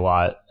publicly a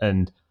lot,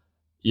 and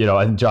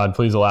and John,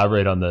 please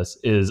elaborate on this,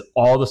 is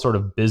all the sort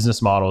of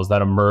business models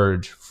that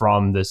emerge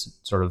from this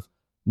sort of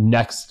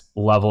next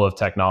level of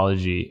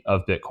technology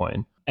of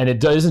Bitcoin. And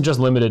it isn't just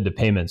limited to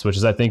payments, which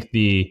is, I think,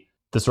 the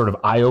sort of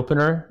eye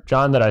opener,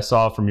 John, that I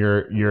saw from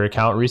your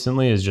account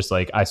recently, is just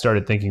like, I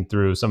started thinking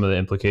through some of the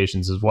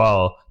implications as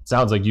well. It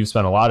sounds like you've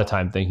spent a lot of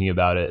time thinking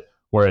about it,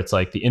 where it's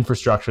like the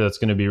infrastructure that's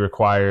going to be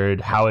required,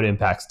 how it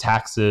impacts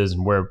taxes,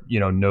 and where,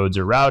 nodes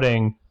are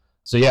routing.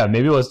 So yeah,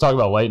 maybe let's talk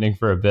about Lightning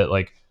for a bit.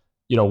 Like,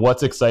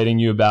 what's exciting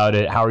you about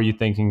it? How are you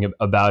thinking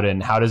about it?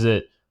 And how does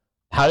it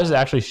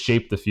actually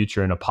shape the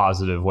future in a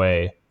positive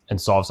way and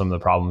solve some of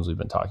the problems we've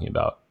been talking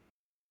about?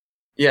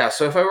 Yeah,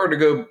 so if I were to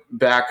go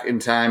back in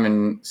time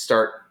and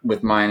start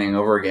with mining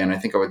over again, I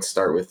think I would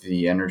start with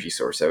the energy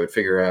source. I would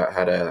figure out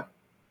how to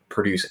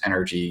produce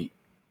energy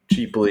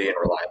cheaply and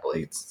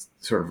reliably. It's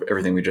sort of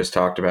everything we just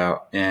talked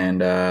about.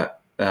 And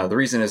the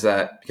reason is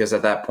that because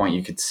at that point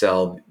you could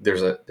sell,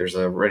 there's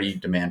a ready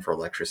demand for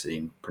electricity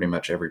in pretty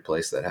much every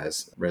place that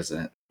has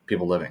resident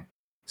people living.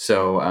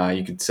 So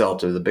you could sell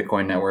to the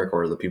Bitcoin network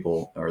or the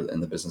people or in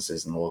the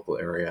businesses in the local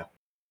area.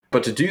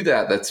 But to do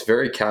that, that's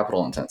very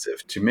capital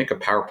intensive. To make a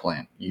power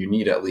plant, you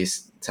need at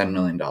least $10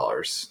 million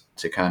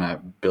to kind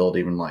of build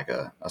even like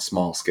a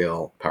small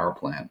scale power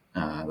plant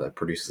that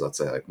produces, let's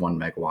say, like 1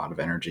 megawatt of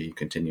energy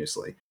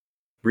continuously.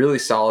 Really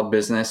solid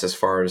business as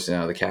far as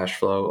the cash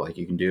flow. Like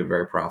you can do it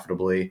very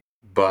profitably,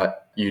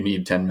 but you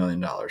need $10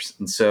 million.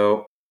 And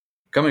so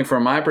coming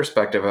from my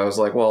perspective, I was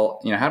like, well,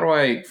 how do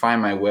I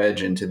find my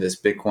wedge into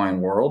this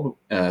Bitcoin world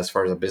as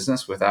far as a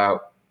business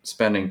without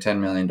spending $10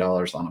 million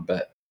on a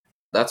bet?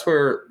 That's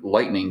where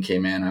Lightning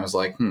came in. I was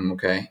like,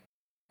 okay.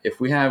 If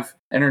we have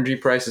energy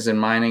prices in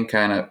mining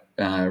kind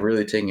of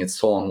really taking its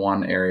toll in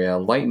one area,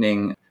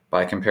 Lightning,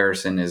 by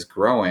comparison, is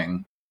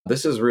growing.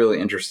 This is really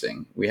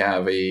interesting. We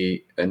have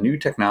a new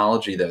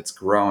technology that's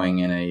growing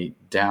in a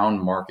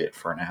down market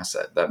for an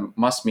asset. That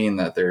must mean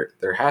that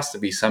there has to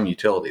be some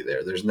utility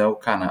there. There's no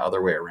kind of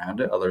other way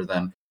around it other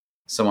than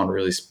someone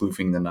really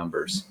spoofing the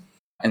numbers.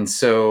 And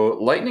so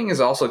Lightning is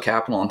also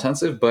capital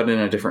intensive, but in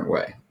a different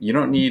way. You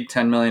don't need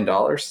 $10 million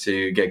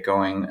to get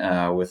going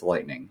with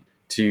Lightning.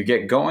 To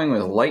get going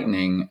with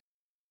Lightning,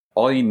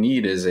 all you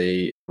need is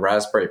a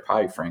Raspberry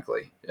Pi,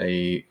 frankly,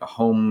 a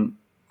home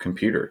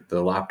computer,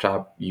 the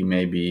laptop you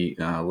may be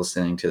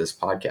listening to this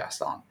podcast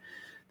on.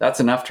 That's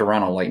enough to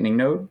run a Lightning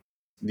node.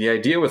 The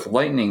idea with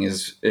Lightning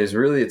is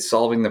really it's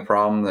solving the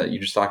problem that you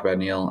just talked about,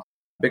 Neil.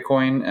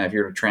 Bitcoin, if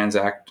you're to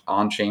transact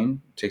on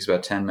chain, it takes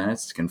about 10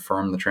 minutes to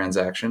confirm the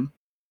transaction.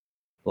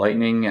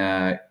 Lightning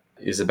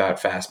is about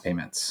fast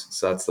payments.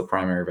 So that's the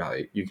primary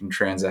value. You can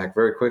transact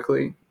very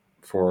quickly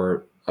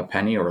for a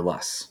penny or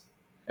less.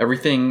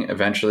 Everything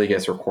eventually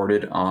gets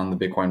recorded on the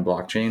Bitcoin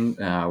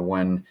blockchain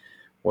when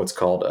what's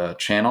called a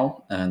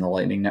channel and the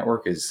Lightning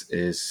network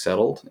is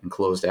settled and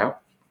closed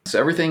out. So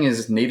everything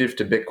is native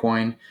to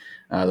Bitcoin.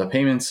 The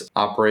payments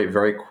operate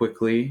very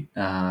quickly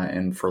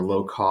and for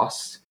low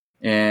cost,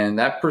 and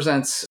that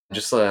presents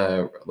just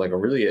a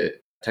really a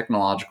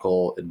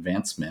technological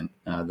advancement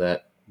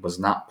that was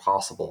not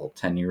possible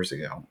 10 years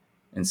ago.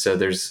 And so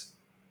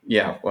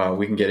well,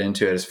 we can get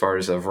into it as far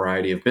as a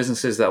variety of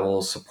businesses that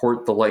will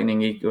support the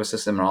Lightning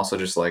ecosystem, and also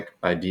just like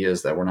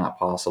ideas that were not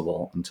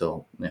possible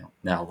until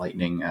now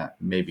Lightning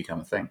may become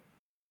a thing.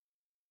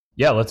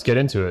 Yeah, let's get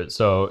into it.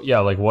 So, yeah,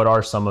 like what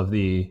are some of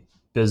the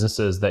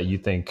businesses that you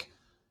think,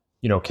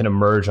 can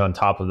emerge on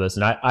top of this?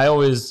 And I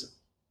always,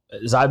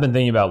 as I've been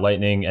thinking about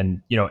Lightning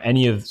and,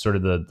 any of sort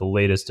of the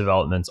latest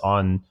developments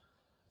on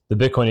the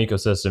Bitcoin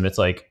ecosystem, it's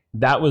like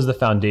that was the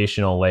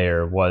foundational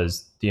layer,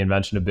 was the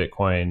invention of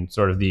Bitcoin,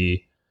 sort of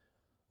the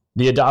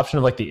adoption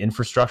of like the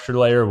infrastructure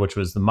layer, which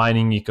was the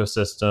mining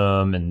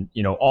ecosystem and,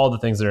 all the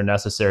things that are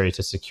necessary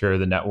to secure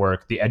the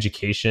network, the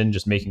education,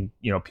 just making,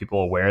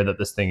 people aware that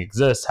this thing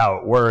exists, how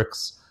it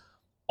works.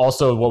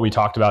 Also, what we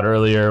talked about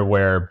earlier,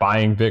 where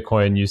buying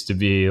Bitcoin used to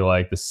be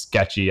like the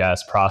sketchy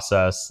ass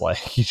process.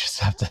 Like you just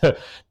have to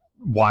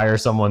wire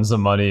someone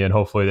some money and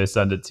hopefully they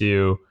send it to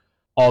you,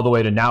 all the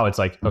way to now it's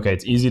like, okay,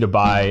 it's easy to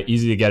buy,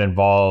 easy to get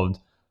involved.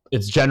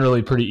 It's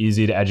generally pretty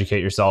easy to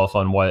educate yourself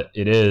on what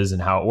it is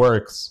and how it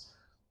works.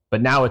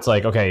 But now it's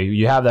like, okay,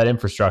 you have that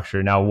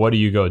infrastructure. Now, what do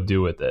you go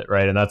do with it?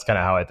 Right. And that's kind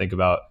of how I think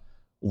about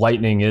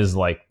Lightning, is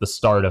like the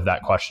start of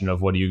that question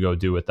of what do you go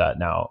do with that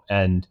now?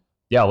 And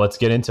yeah, let's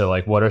get into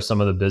like what are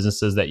some of the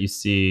businesses that you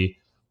see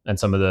and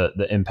some of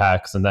the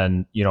impacts, and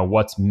then,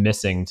 what's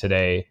missing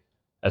today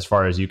as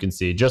far as you can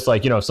see. Just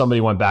like, if somebody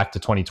went back to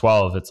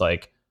 2012, it's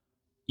like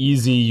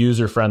easy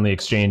user friendly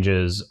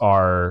exchanges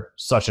are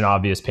such an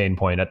obvious pain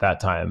point at that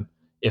time.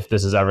 If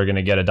this is ever going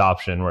to get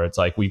adoption, where it's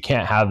like, we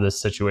can't have this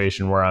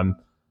situation where I'm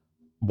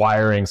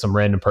wiring some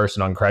random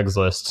person on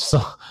Craigslist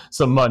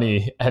some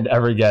money and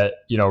ever get,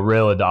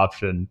 real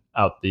adoption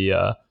out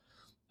the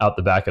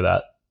back of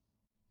that.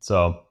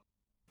 So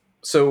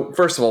So,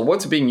 first of all,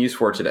 what's it being used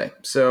for today?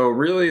 So,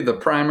 really, the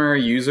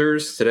primary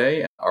users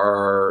today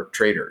are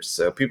traders.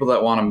 So, people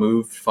that want to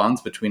move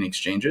funds between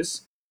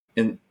exchanges.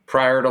 And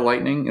prior to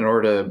Lightning, in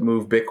order to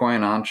move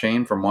Bitcoin on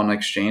chain from one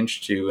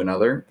exchange to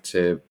another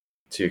to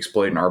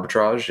exploit an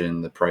arbitrage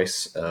in the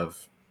price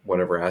of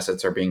whatever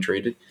assets are being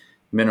traded,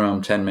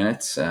 minimum 10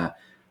 minutes,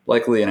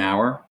 likely an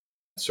hour,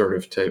 sort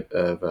of type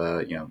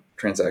of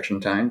transaction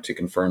time to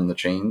confirm the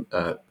chain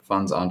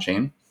funds on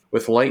chain.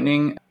 With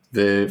Lightning,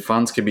 the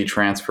funds can be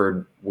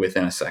transferred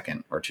within a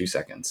second or 2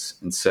 seconds.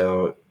 And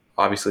so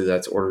obviously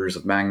that's orders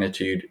of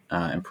magnitude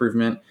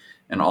improvement,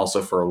 and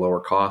also for a lower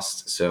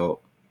cost. So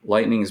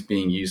Lightning is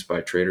being used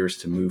by traders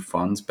to move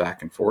funds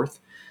back and forth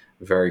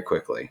very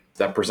quickly.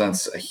 That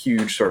presents a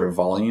huge sort of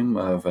volume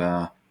of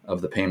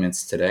the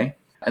payments today.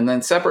 And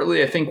then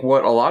separately, I think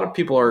what a lot of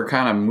people are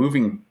kind of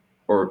moving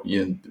or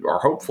are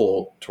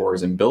hopeful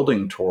towards and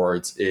building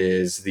towards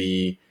is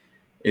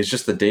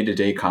just the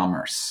day-to-day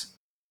commerce.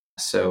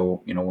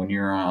 So, when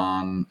you're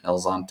on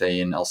El Zante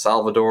in El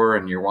Salvador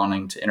and you're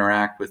wanting to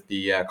interact with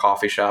the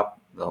coffee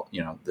shop,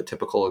 the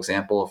typical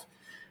example of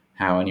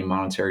how any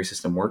monetary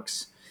system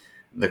works,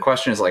 the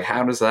question is like,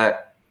 how does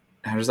that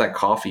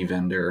coffee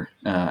vendor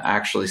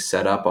actually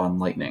set up on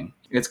Lightning?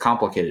 It's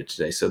complicated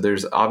today. So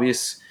there's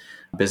obvious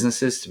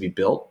businesses to be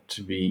built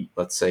to be,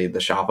 let's say, the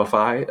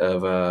Shopify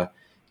of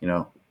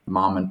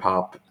mom and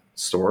pop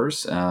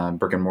stores,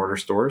 brick and mortar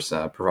stores,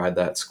 provide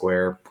that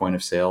Square point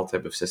of sale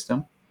type of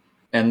system.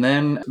 And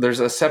then there's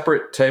a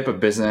separate type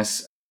of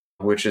business,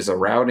 which is a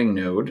routing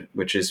node,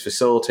 which is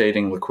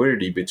facilitating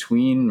liquidity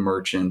between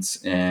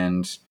merchants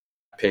and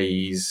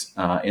payees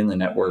in the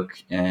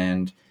network.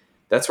 And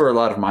that's where a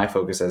lot of my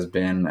focus has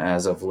been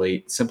as of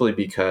late, simply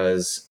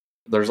because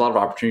there's a lot of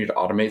opportunity to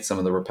automate some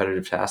of the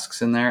repetitive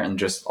tasks in there and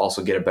just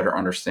also get a better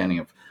understanding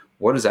of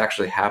what is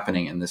actually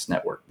happening in this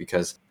network,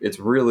 because it's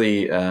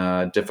really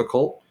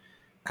difficult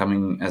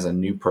coming as a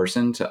new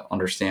person to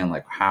understand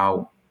like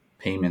how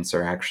payments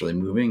are actually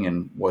moving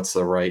and who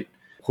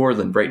are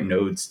the right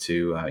nodes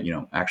to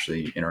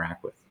actually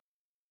interact with.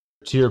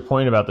 to your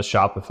point about the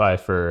Shopify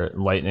for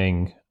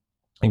Lightning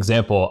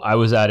example, I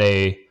was at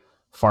a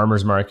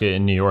farmer's market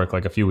in New York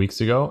like a few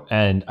weeks ago,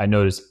 and I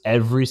noticed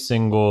every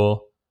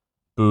single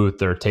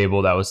booth or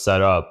table that was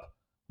set up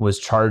was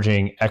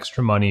charging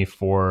extra money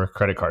for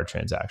credit card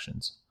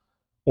transactions,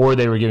 or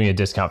they were giving a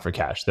discount for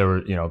cash. They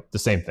were, the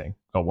same thing.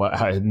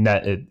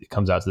 Net, it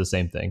comes out to the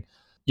same thing.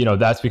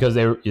 That's because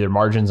their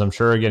margins, I'm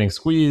sure, are getting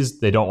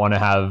squeezed. They don't want to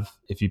have,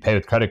 if you pay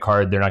with credit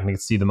card, they're not going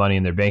to see the money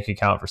in their bank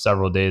account for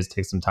several days. It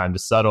takes some time to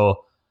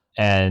settle.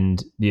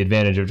 And the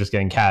advantage of just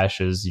getting cash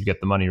is you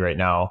get the money right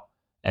now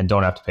and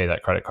don't have to pay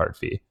that credit card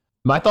fee.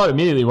 My thought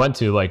immediately went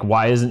to like,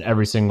 why isn't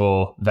every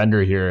single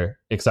vendor here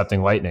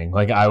accepting Lightning?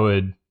 Like I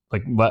would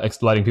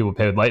letting people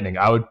pay with Lightning.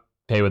 I would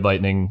pay with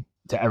Lightning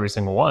to every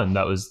single one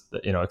that was,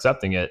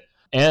 accepting it.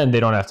 And they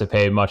don't have to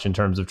pay much in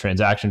terms of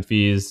transaction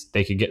fees.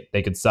 They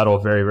could settle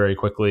very, very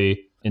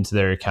quickly into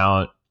their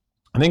account.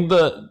 I think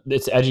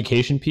its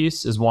education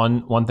piece is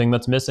one thing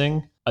that's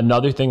missing.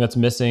 Another thing that's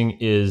missing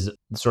is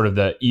sort of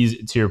the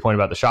easy, to your point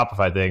about the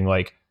Shopify thing,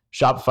 like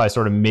Shopify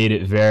sort of made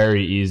it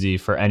very easy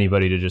for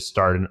anybody to just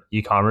start an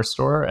e-commerce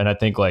store. And I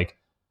think like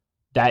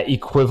that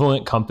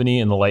equivalent company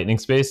in the Lightning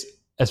space,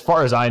 as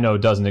far as I know,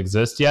 doesn't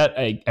exist yet.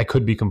 I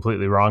could be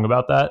completely wrong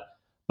about that,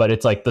 but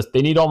it's like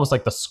they need almost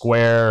like the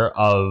Square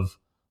of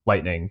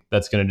Lightning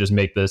that's going to just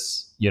make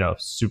this,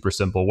 super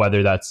simple,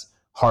 whether that's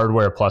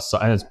hardware plus,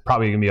 and it's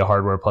probably going to be a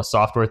hardware plus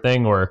software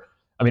thing, or,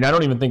 I mean, I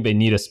don't even think they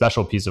need a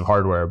special piece of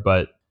hardware,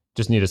 but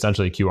just need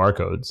essentially QR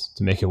codes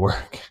to make it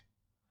work.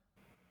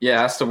 Yeah,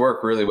 it has to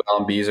work really well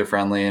and be user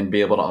friendly and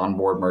be able to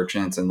onboard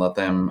merchants and let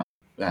them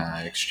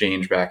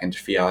exchange back into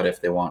fiat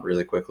if they want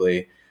really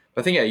quickly.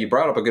 But I think, yeah, you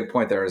brought up a good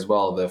point there as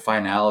well. The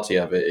finality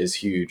of it is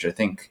huge. I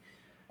think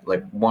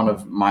like one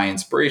of my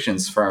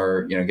inspirations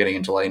for getting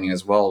into Lightning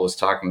as well was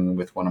talking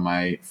with one of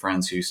my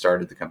friends who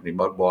started the company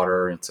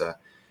Mudwater. It's a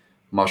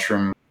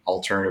mushroom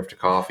alternative to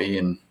coffee,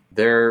 and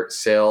their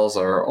sales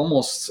are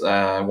almost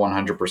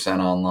 100%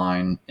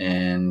 online.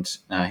 And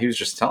he was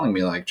just telling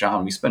me, like,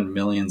 John, we spend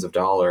millions of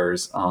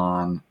dollars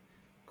on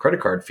credit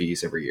card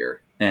fees every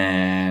year.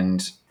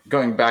 And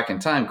going back in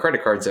time,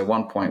 credit cards at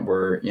one point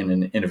were in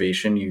an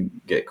innovation. You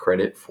get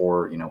credit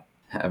for,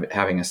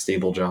 having a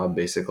stable job,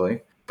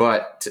 basically.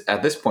 But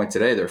at this point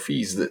today, their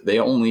fees, they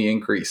only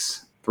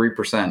increase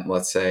 3%,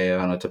 let's say,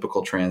 on a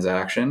typical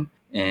transaction.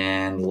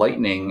 And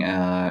Lightning,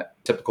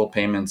 typical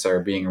payments are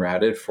being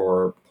routed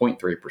for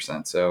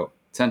 0.3%, so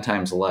 10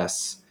 times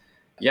less.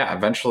 Yeah,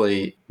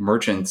 eventually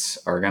merchants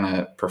are going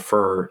to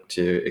prefer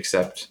to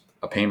accept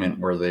a payment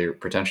where they're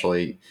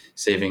potentially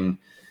saving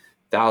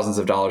thousands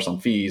of dollars on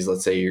fees.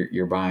 Let's say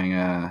you're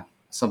buying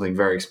something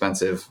very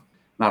expensive,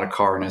 not a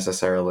car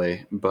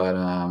necessarily,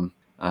 but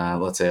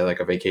let's say like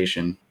a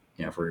vacation,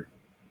 for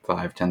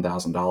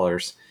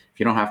 $5,000-$10,000. If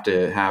you don't have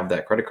to have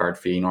that credit card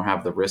fee, you don't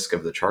have the risk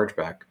of the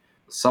chargeback,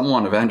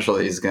 someone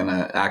eventually is going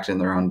to act in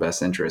their own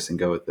best interest and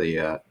go with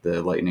the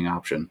Lightning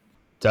option.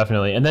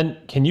 Definitely. And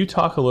then can you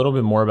talk a little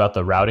bit more about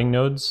the routing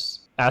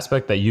nodes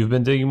aspect that you've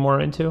been digging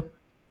more into?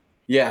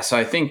 Yeah, so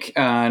I think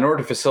in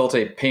order to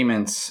facilitate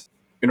payments,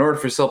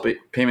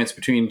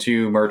 between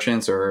two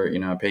merchants,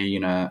 or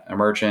paying a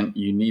merchant,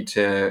 you need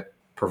to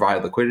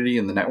provide liquidity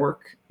in the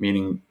network,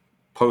 meaning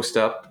post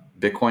up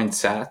Bitcoin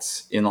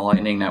sats in the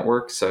Lightning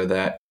network so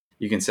that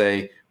you can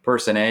say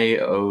person A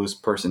owes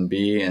person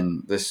B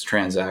and this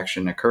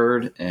transaction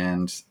occurred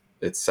and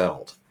it's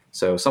settled.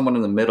 So someone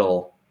in the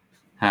middle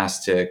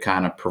has to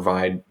kind of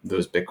provide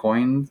those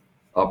Bitcoin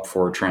up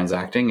for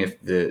transacting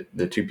if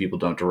the two people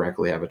don't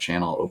directly have a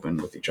channel open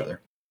with each other.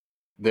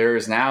 There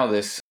is now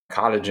this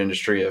cottage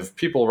industry of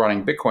people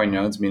running Bitcoin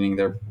nodes, meaning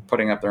they're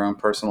putting up their own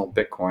personal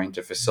Bitcoin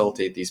to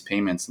facilitate these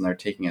payments, and they're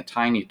taking a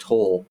tiny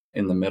toll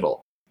in the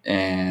middle.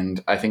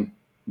 And I think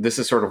this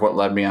is sort of what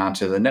led me on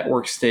to the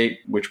network state,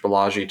 which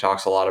Balaji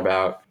talks a lot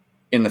about.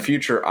 In the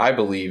future, I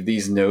believe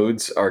these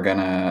nodes are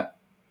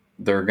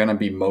they're going to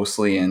be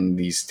mostly in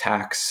these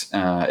tax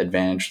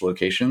advantaged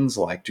locations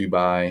like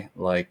Dubai,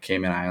 like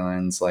Cayman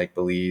Islands, like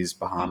Belize,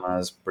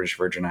 Bahamas, British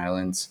Virgin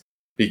Islands.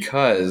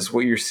 Because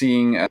what you're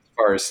seeing as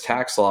far as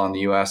tax law in the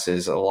US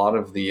is a lot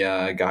of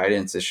the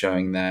guidance is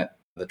showing that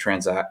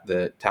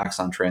the tax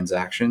on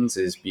transactions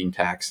is being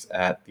taxed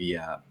at the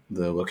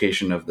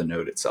location of the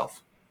node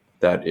itself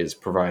that is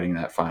providing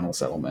that final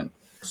settlement.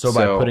 So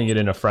by putting it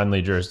in a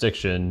friendly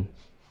jurisdiction,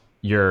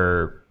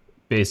 you're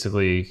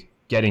basically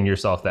getting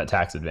yourself that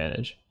tax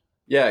advantage.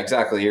 Yeah,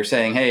 exactly. You're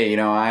saying, hey,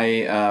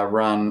 I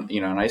run,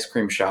 an ice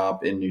cream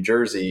shop in New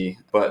Jersey,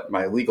 but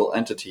my legal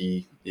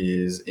entity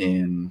is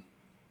in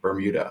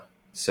Bermuda.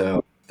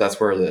 So that's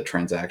where the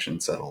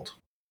transaction settled.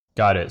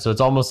 Got it. So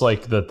it's almost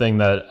like the thing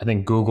that I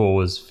think Google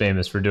was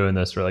famous for doing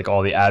this, where like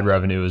all the ad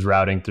revenue is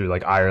routing through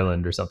like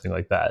Ireland or something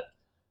like that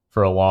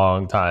for a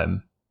long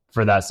time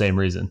for that same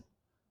reason.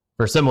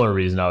 For a similar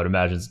reason, I would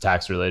imagine it's a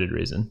tax related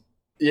reason.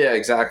 Yeah,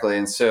 exactly.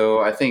 And so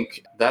I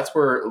think that's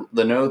where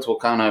the nodes will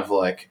kind of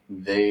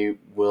they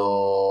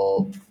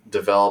will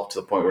develop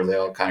to the point where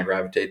they'll kind of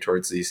gravitate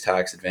towards these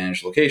tax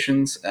advantage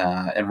locations.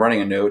 And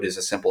running a node is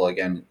a simple,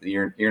 again,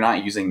 you're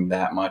not using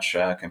that much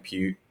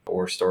compute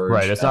or storage.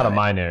 Right. It's not a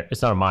miner.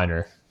 It's not a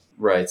miner.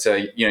 Right. So,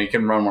 you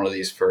can run one of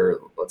these for,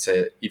 let's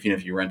say, even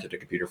if you rented a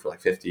computer for like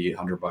 50,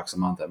 $100 a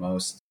month at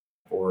most,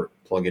 or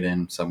plug it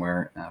in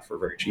somewhere for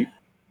very cheap.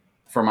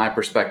 From my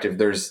perspective,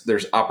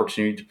 there's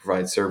opportunity to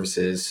provide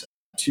services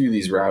to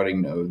these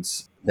routing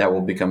nodes that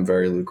will become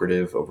very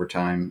lucrative over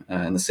time,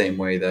 in the same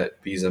way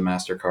that Visa,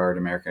 MasterCard,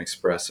 American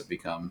Express have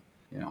become,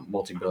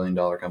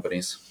 multi-billion-dollar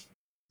companies.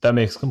 That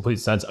makes complete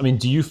sense. I mean,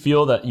 do you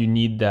feel that you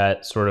need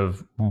that sort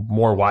of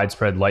more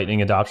widespread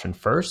Lightning adoption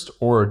first,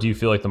 or do you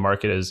feel like the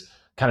market is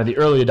kind of the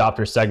early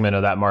adopter segment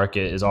of that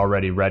market is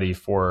already ready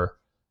for,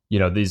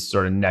 these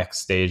sort of next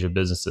stage of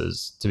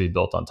businesses to be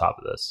built on top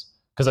of this?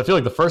 Because I feel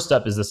like the first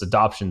step is this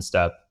adoption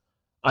step.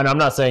 And I'm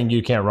not saying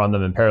you can't run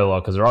them in parallel,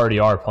 because there already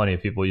are plenty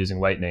of people using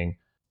Lightning,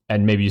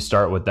 and maybe you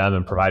start with them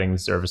and providing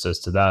these services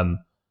to them.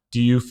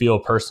 Do you feel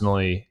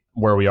personally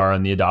where we are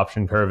on the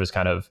adoption curve is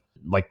kind of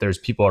like there's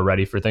people are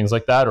ready for things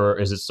like that, or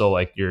is it still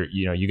like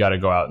you got to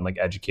go out and like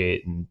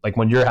educate, and like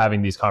when you're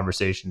having these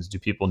conversations, do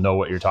people know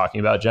what you're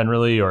talking about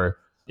generally, or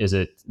Is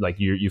it like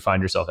you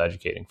find yourself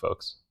educating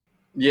folks?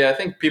 Yeah, I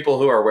think people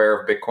who are aware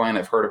of Bitcoin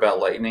have heard about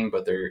Lightning,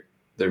 but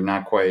they're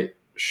not quite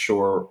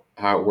sure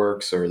how it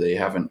works, or they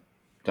haven't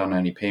done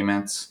any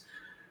payments.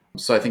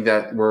 So I think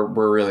that we're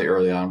really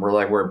early on. We're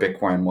like where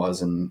Bitcoin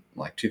was in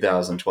like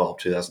 2012,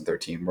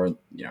 2013. We're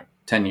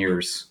 10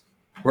 years.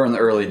 We're in the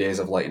early days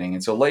of Lightning,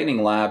 and so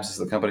Lightning Labs is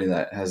the company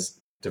that has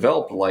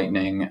developed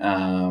Lightning,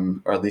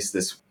 or at least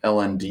this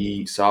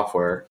LND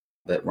software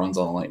that runs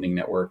on the Lightning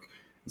network.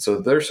 And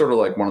so they're sort of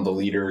like one of the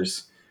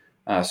leaders.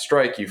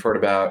 Strike, you've heard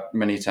about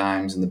many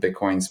times in the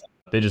Bitcoin.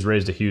 They just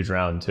raised a huge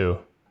round too,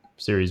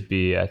 Series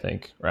B, I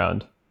think,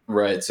 round.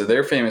 Right. So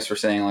they're famous for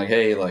saying like,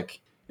 hey, like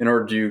in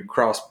order to do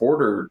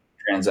cross-border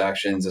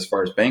transactions as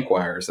far as bank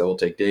wires that will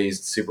take days,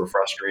 it's super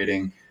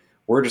frustrating.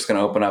 We're just going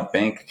to open up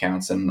bank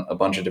accounts in a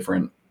bunch of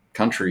different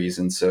countries,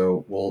 and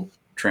so we'll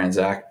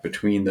transact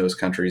between those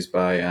countries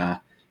by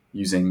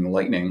using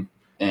Lightning.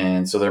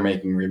 And so they're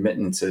making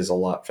remittances a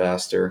lot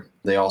faster.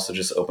 They also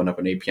just opened up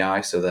an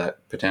API so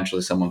that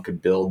potentially someone could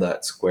build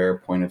that Square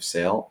point of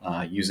sale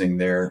using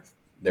their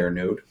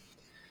node,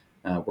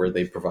 where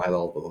they provide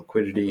all the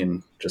liquidity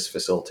and just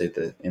facilitate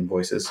the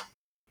invoices.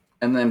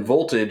 And then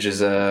Voltage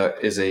is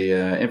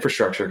a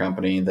infrastructure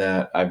company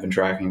that I've been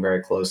tracking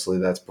very closely.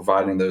 That's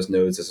providing those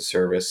nodes as a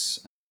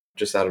service,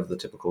 just out of the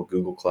typical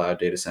Google Cloud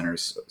data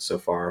centers so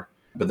far.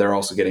 But they're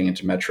also getting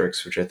into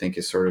metrics, which I think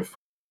is sort of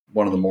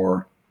one of the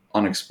more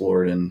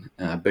unexplored and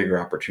bigger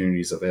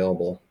opportunities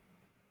available.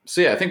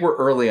 So yeah, I think we're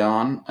early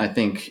on. I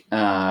think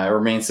it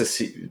remains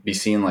to be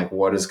seen like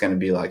what is going to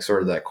be like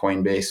sort of that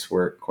Coinbase,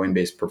 where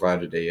Coinbase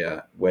provided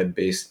a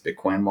web-based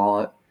Bitcoin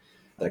wallet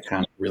that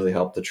kind of really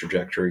helped the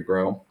trajectory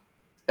grow.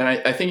 And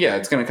I think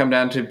it's going to come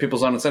down to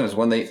people's own incentives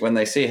when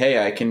they say,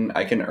 hey, I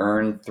can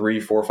earn 3,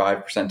 4,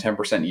 5%,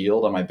 10%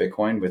 yield on my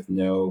Bitcoin with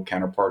no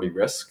counterparty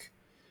risk.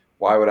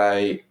 Why would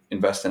I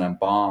invest in a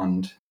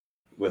bond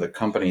with a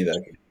company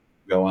that could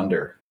go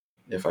under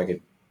if I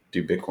could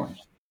do Bitcoin?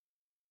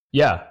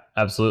 Yeah,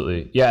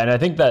 absolutely. Yeah, and I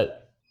think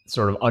that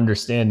sort of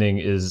understanding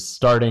is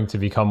starting to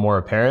become more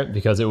apparent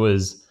because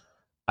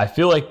I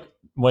feel like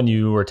when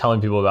you were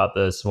telling people about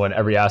this, when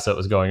every asset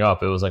was going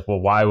up, it was like, well,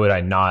 why would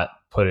I not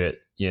put it,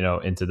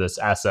 into this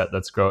asset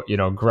that's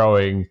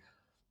growing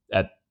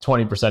at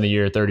 20% a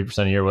year,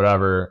 30% a year,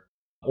 whatever.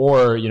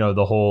 Or,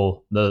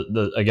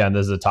 the again,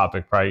 this is a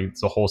topic, probably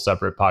it's a whole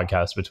separate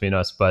podcast between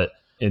us, but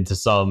into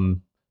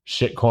some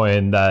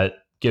shitcoin that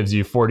gives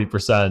you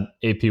 40%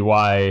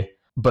 APY,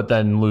 but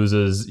then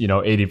loses,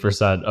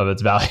 80% of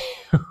its value.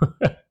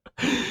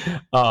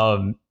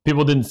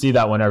 People didn't see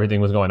that when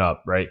everything was going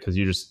up, right? Because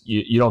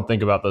you don't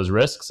think about those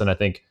risks. And I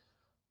think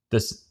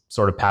this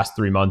sort of past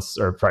 3 months,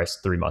 or probably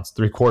 3 months,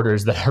 3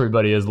 quarters that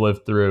everybody has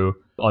lived through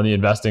on the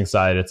investing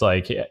side, it's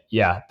like,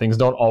 yeah, things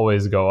don't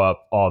always go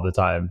up all the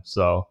time.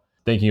 So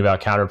thinking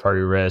about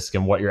counterparty risk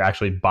and what you're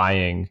actually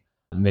buying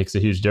makes a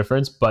huge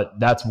difference. But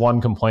that's one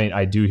complaint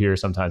I do hear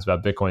sometimes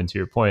about Bitcoin, to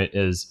your point,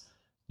 is,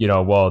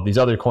 well, these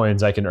other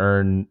coins, I can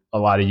earn a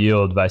lot of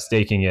yield by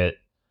staking it,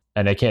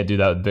 and I can't do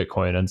that with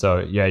Bitcoin. And so,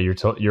 yeah,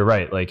 you're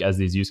right. Like as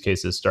these use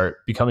cases start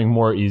becoming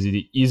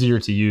easier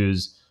to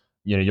use,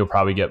 you'll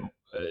probably get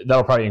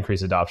that'll probably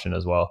increase adoption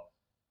as well.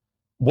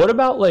 What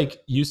about like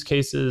use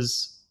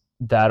cases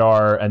that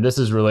are, and this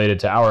is related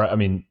to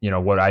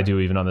what I do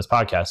even on this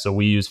podcast. So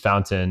we use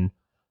Fountain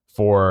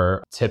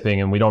for tipping,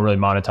 and we don't really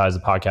monetize the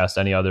podcast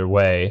any other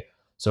way.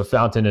 So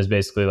Fountain is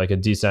basically like a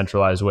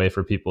decentralized way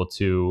for people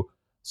to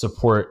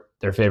support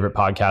their favorite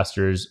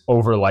podcasters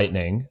over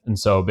Lightning. And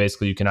so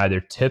basically you can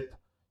either tip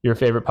your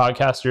favorite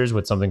podcasters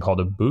with something called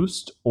a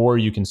boost, or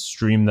you can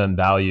stream them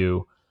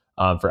value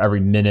for every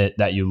minute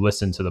that you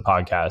listen to the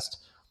podcast.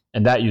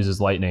 And that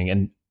uses Lightning.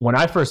 And when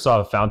I first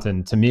saw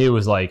Fountain, to me, it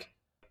was like,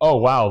 oh,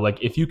 wow, like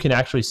if you can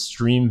actually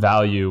stream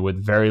value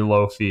with very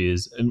low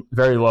fees, and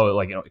very low,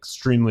 like,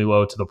 extremely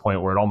low to the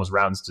point where it almost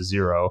rounds to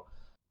zero,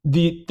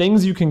 the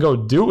things you can go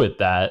do with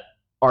that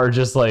are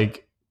just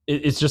like,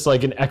 it's just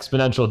like an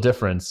exponential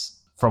difference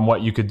from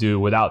what you could do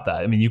without that.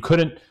 I mean, you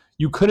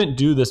couldn't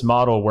do this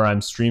model where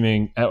I'm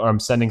streaming or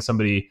I'm sending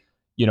somebody,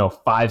 5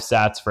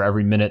 sats for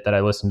every minute that I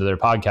listen to their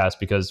podcast,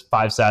 because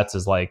 5 sats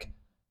is like,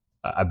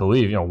 I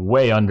believe,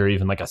 way under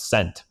even like a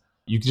cent.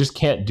 You just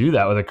can't do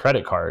that with a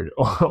credit card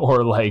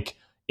or like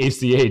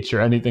ACH or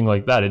anything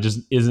like that. It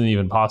just isn't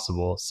even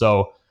possible.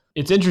 So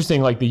it's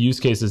interesting, like the use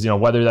cases,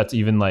 whether that's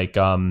even like,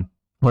 what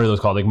are those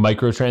called? Like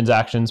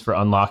microtransactions for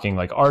unlocking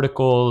like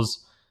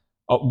articles.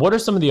 What are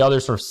some of the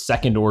other sort of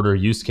second order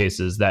use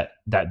cases that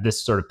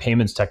this sort of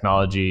payments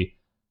technology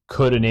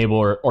could enable,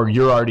 or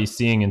you're already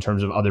seeing in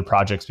terms of other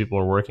projects people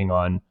are working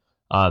on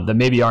that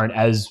maybe aren't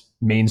as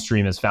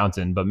mainstream as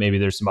Fountain, but maybe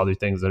there's some other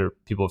things that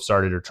people have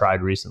started or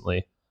tried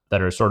recently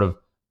that are sort of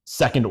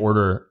second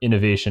order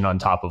innovation on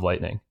top of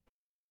Lightning?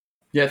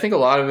 Yeah, I think a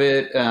lot of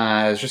it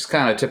is just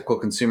kind of typical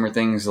consumer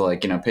things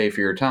like, pay for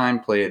your time,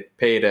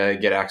 pay to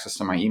get access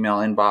to my email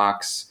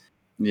inbox.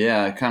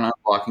 Yeah, kind of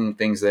unlocking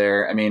things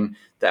there. I mean,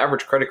 the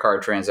average credit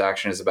card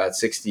transaction is about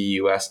 60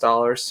 US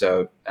dollars.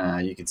 So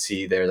you can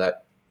see there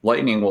that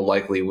Lightning will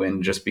likely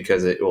win just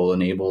because it will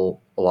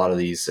enable a lot of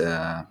these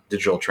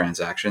digital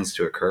transactions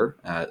to occur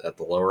at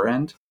the lower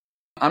end.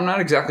 I'm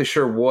not exactly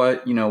sure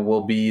what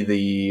will be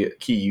the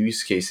key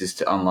use cases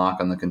to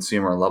unlock on the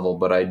consumer level,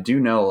 but I do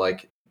know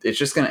like it's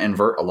just going to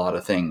invert a lot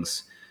of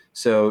things.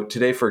 So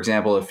today, for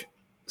example, if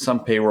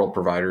some payroll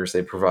providers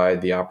they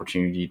provide the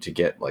opportunity to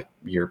get like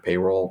your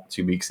payroll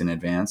 2 weeks in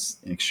advance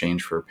in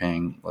exchange for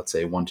paying, let's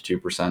say, 1 to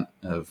 2%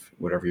 of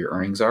whatever your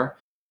earnings are.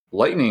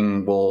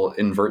 Lightning will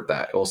invert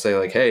that. It will say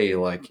like, hey,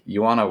 like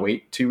you want to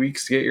wait 2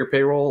 weeks to get your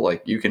payroll,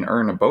 like you can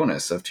earn a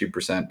bonus of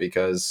 2%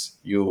 because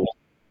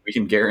we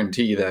can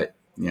guarantee that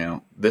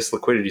this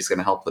liquidity is going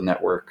to help the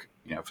network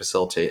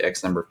facilitate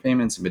X number of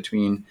payments in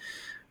between,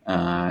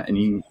 and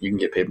you can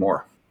get paid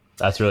more.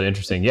 That's really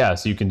interesting. Yeah,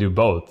 so you can do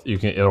both.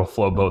 It'll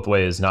flow both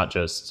ways, not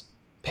just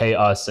pay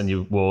us and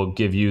you will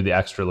give you the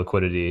extra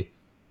liquidity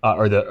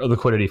or the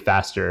liquidity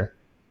faster.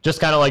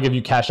 Just kind of like if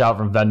you cash out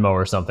from Venmo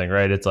or something,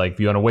 right? It's like if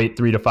you want to wait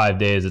 3 to 5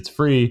 days, it's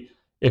free.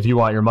 If you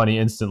want your money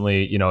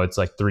instantly, it's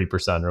like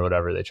 3% or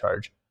whatever they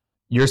charge.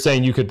 You're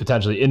saying you could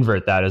potentially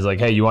invert that as like,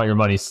 hey, you want your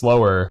money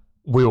slower,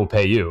 we will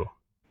pay you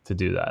to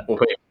do that. We'll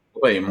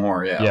pay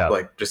more, yeah. Yeah.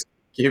 Like just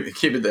keep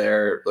it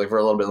there like for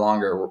a little bit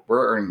longer.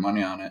 We're earning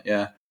money on it,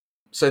 yeah.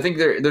 So I think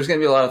there's going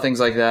to be a lot of things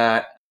like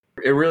that.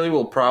 It really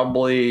will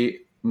probably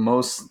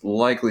most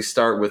likely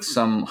start with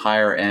some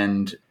higher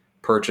end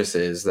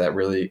purchases that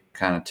really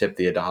kind of tip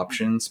the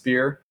adoption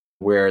spear,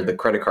 where the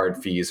credit card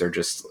fees are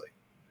just like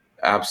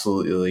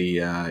absolutely,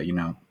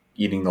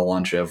 eating the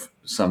lunch of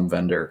some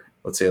vendor.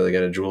 Let's say like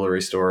at a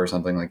jewelry store or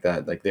something like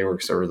that. Like they were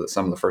sort of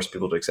some of the first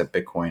people to accept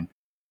Bitcoin.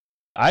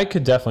 I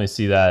could definitely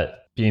see that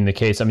being the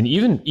case. I mean,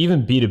 even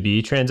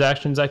B2B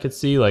transactions I could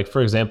see. Like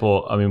for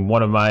example, I mean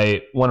one of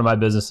my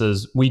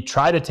businesses, we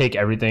try to take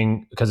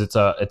everything because it's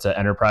a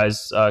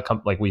enterprise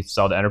like we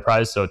sell to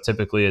enterprise, so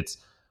typically it's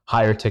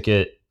higher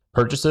ticket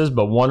purchases,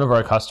 but one of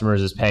our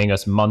customers is paying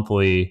us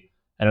monthly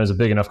and it was a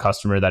big enough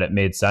customer that it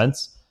made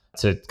sense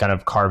to kind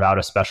of carve out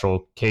a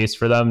special case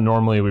for them.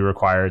 Normally we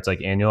require it's like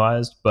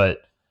annualized, but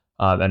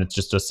and it's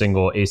just a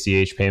single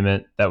ACH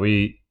payment that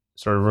we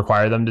sort of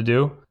require them to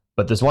do.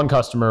 But this one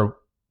customer,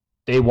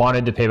 they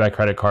wanted to pay by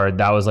credit card.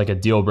 That was like a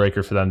deal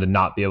breaker for them to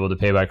not be able to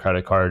pay by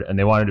credit card, and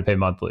they wanted to pay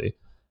monthly.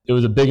 It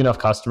was a big enough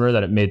customer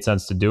that it made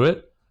sense to do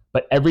it.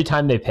 But every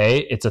time they pay,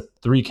 it's a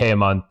 3K a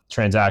month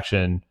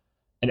transaction.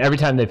 And every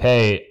time they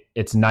pay,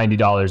 it's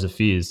 $90 of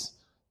fees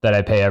that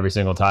I pay every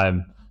single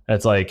time. And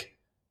it's like,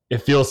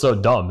 it feels so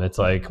dumb. It's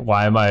like,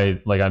 why am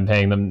I like, I'm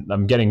paying them,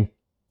 I'm getting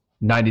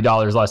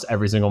 $90 less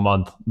every single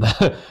month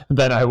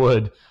than I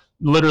would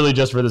literally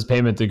just for this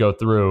payment to go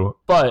through.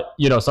 But,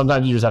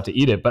 sometimes you just have to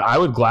eat it. But I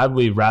would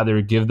gladly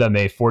rather give them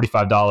a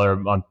 $45 a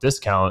month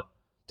discount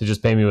to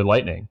just pay me with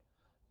Lightning.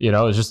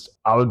 It's just,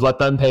 I would let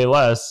them pay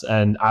less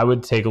and I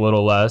would take a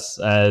little less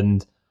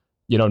and,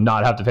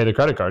 not have to pay the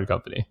credit card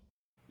company.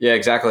 Yeah,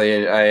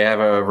 exactly. I have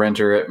a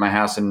renter at my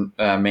house in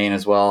Maine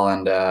as well,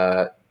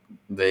 and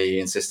they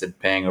insisted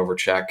paying over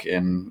check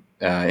in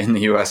the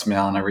U.S.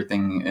 mail and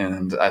everything.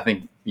 And I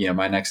think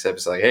my next step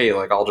is like, hey,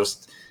 like I'll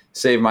just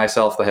save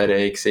myself the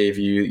headache, save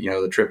you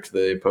the trip to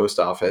the post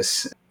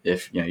office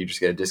if you just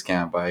get a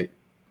discount by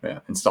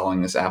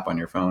installing this app on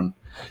your phone.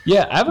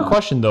 Yeah, I have a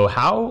question though.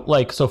 How,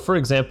 like, so for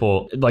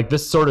example, like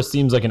this sort of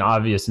seems like an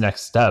obvious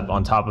next step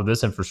on top of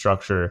this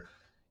infrastructure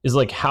is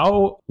like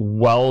how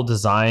well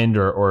designed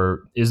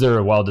or is there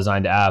a well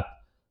designed app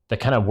that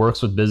kind of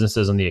works with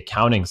businesses on the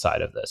accounting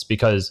side of this?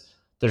 Because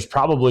there's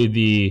probably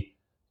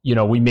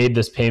we made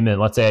this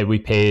payment, let's say we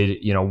paid,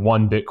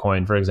 1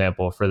 Bitcoin, for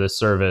example, for this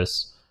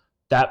service.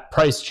 That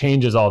price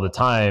changes all the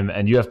time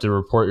and you have to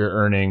report your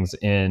earnings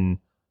in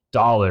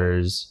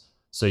dollars.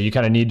 So you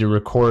kind of need to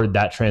record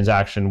that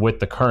transaction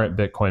with the current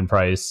Bitcoin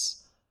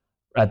price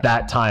at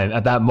that time,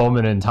 at that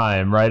moment in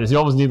time, right? Is you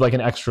almost need like an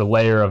extra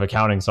layer of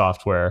accounting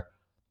software.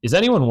 Is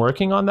anyone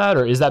working on that,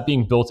 or is that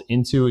being built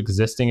into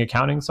existing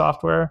accounting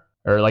software?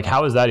 Or like,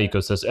 how is that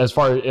ecosystem? As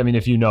far as, I mean,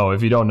 if you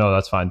don't know,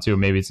 that's fine too.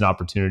 Maybe it's an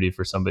opportunity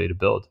for somebody to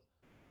build.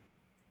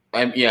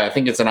 I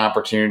think it's an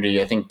opportunity.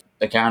 I think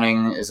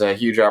accounting is a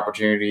huge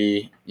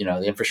opportunity.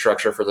 The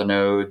infrastructure for the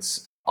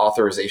nodes,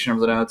 authorization of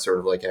the nodes, sort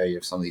of like how you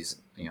have some of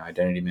these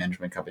identity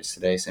management companies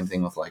today. Same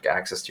thing with like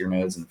access to your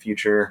nodes in the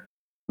future,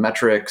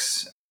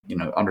 metrics,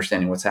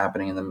 understanding what's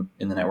happening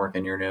in the network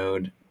in your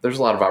node. There's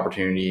a lot of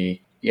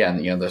opportunity. Yeah,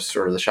 and the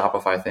sort of the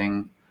Shopify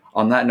thing.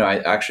 On that note, I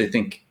actually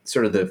think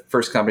sort of the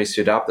first companies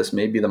to adopt this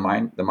may be the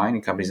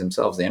mining companies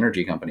themselves, the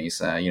energy companies.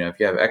 If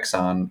you have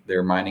Exxon,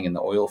 they're mining in the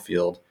oil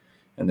field,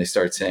 and they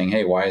start saying,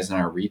 "Hey, why isn't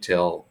our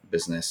retail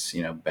business,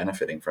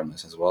 benefiting from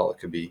this as well?" It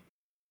could be.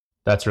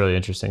 That's really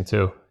interesting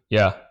too.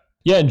 Yeah.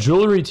 Yeah, and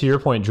jewelry, to your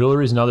point,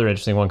 jewelry is another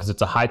interesting one because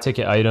it's a high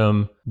ticket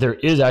item. There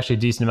is actually a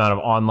decent amount of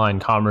online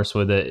commerce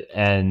with it,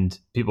 and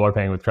people are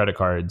paying with credit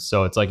cards.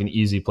 So it's like an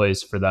easy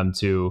place for them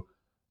to,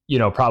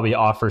 probably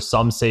offer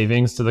some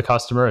savings to the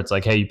customer. It's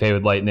like, hey, you pay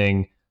with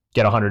Lightning,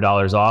 get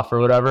 $100 off or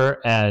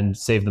whatever, and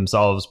save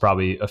themselves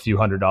probably a few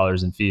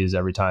 $100s in fees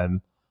every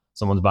time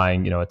someone's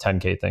buying, a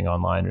 10K thing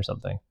online or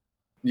something.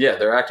 Yeah,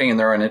 they're acting in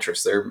their own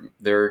interest.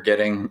 They're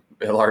getting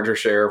a larger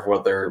share of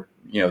what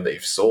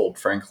they've sold,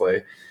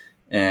 frankly,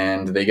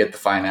 and they get the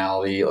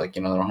finality. Like,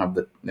 they don't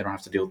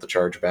have to deal with the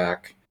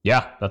chargeback.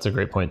 Yeah, that's a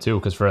great point too,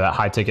 because for that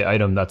high ticket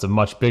item, that's a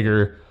much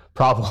bigger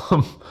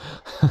problem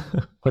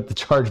with the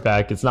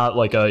chargeback. It's not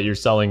like you're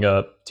selling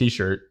a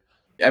t-shirt.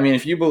 I mean,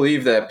 if you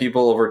believe that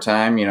people over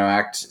time,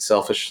 act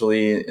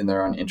selfishly in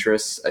their own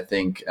interests, I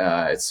think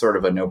it's sort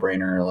of a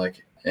no-brainer.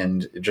 Like,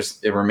 and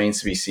it remains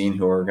to be seen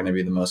who are going to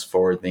be the most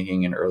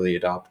forward-thinking and early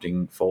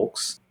adopting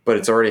folks. But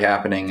it's already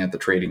happening at the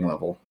trading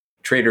level.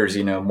 Traders,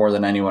 more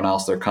than anyone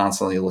else, they're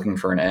constantly looking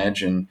for an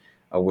edge and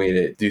a way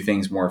to do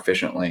things more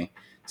efficiently.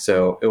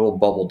 So it will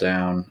bubble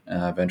down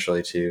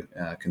eventually to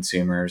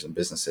consumers and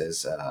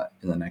businesses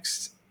in the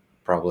next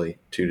probably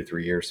 2 to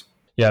 3 years.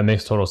 Yeah, it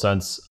makes total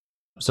sense.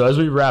 So as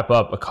we wrap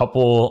up, a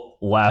couple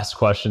last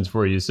questions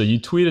for you. So you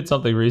tweeted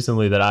something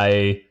recently that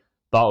I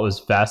thought was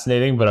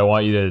fascinating, but I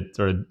want you to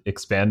sort of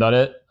expand on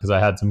it because I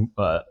had some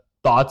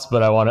thoughts,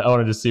 but I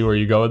wanted to see where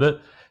you go with it.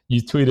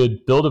 You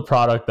tweeted, "Build a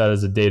product that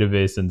is a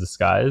database in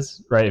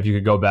disguise." Right? If you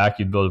could go back,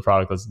 you'd build a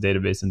product that's a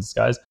database in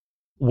disguise.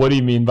 What do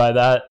you mean by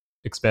that?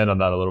 Expand on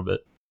that a little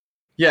bit.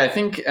 Yeah, I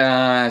think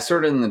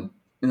sort of in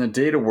the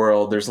data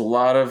world, there's a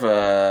lot of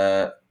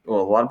a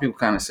lot of people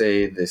kind of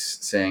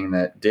saying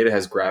that data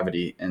has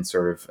gravity, and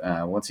sort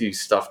of once you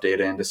stuff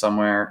data into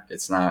somewhere,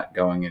 it's not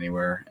going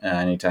anywhere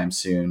anytime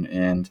soon.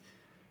 And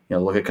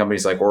look at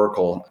companies like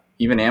Oracle.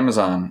 Even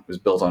Amazon was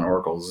built on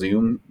Oracle.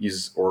 Zoom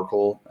uses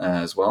Oracle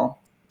as well.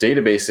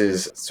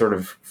 Databases, sort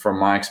of from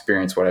my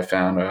experience, what I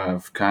found,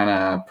 have kind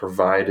of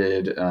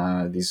provided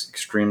these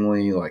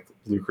extremely like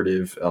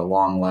lucrative,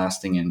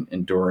 long-lasting, and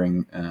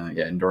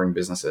enduring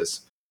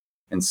businesses.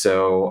 And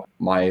so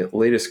my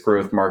latest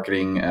growth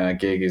marketing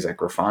gig is at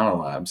Grafana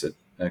Labs,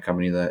 a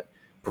company that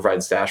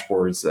provides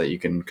dashboards that you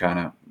can kind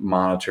of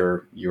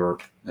monitor your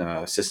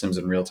systems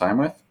in real time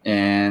with.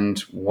 And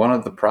one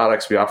of the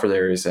products we offer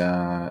there is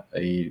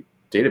a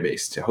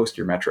database to host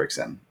your metrics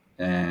in,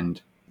 and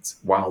it's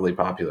wildly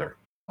popular.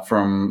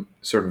 From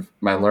sort of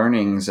my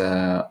learnings,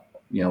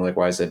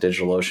 likewise at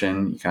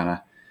DigitalOcean, you kind of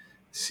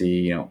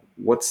see,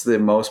 what's the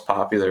most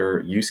popular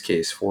use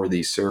case for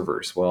these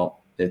servers? Well,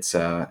 it's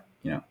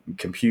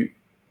compute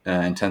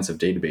intensive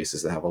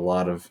databases that have a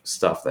lot of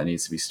stuff that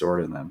needs to be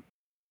stored in them.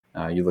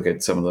 You look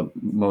at some of the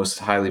most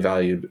highly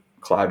valued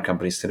cloud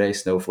companies today,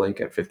 Snowflake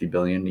at 50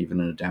 billion, even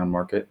in a down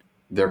market,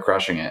 they're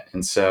crushing it.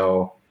 And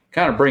so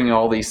kind of bringing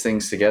all these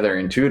things together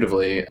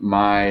intuitively,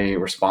 my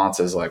response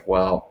is like,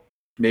 well,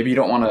 maybe you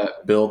don't want to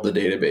build the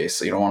database.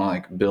 So you don't want to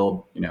like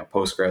build,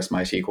 Postgres,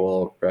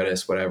 MySQL,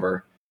 Redis,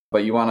 whatever,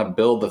 but you want to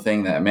build the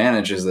thing that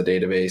manages the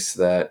database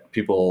that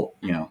people,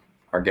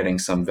 are getting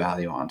some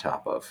value on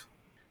top of.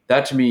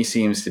 That to me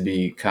seems to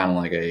be kind of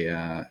like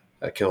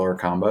a killer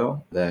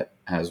combo that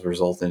has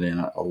resulted in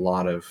a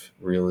lot of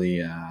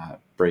really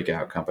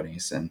breakout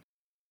companies. And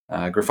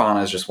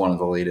Grafana is just one of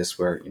the latest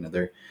where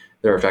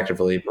they're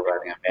effectively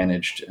providing a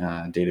managed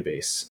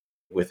database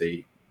with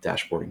a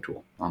dashboarding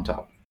tool on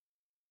top.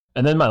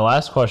 And then my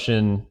last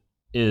question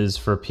is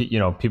for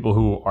people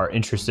who are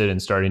interested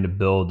in starting to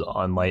build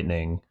on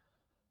Lightning.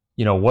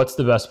 What's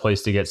the best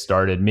place to get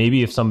started?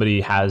 Maybe if somebody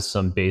has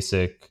some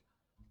basic,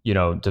 they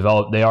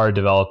are a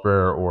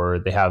developer or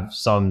they have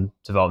some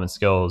development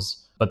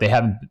skills, but they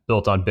haven't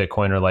built on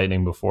Bitcoin or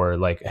Lightning before.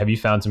 Like, have you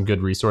found some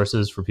good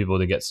resources for people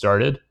to get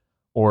started?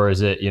 Or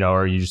is it,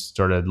 are you just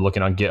sort of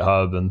looking on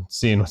GitHub and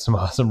seeing some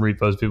awesome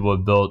repos people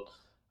have built?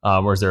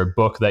 Or is there a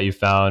book that you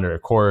found or a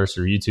course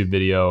or YouTube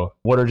video?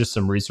 What are just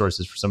some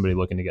resources for somebody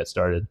looking to get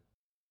started?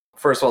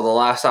 First of all, the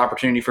last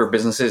opportunity for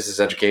businesses is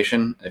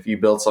education. If you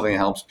build something that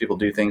helps people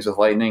do things with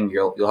Lightning,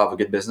 you'll have a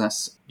good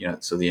business.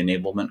 So the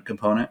enablement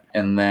component.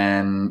 And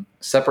then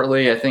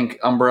separately, I think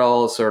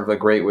Umbrel is sort of a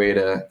great way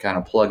to kind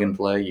of plug and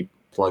play. You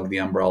plug the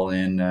Umbrel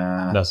in.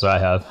 That's what I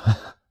have.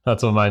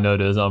 That's what my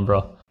node is,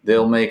 Umbrel.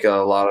 They'll make a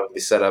lot of the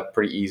setup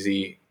pretty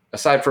easy.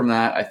 Aside from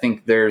that, I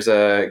think there's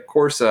a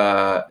course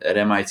at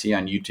MIT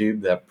on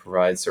YouTube that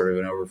provides sort of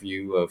an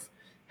overview of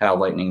how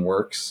Lightning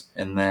works.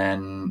 And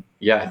then,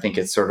 I think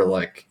it's sort of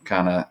like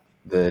kind of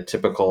the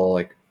typical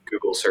like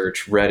Google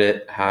search,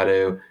 Reddit, how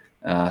to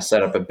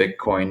set up a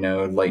Bitcoin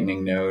node,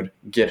 Lightning node,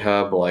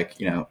 GitHub, like,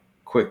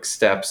 quick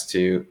steps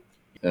to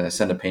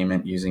send a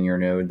payment using your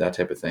node, that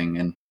type of thing.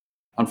 And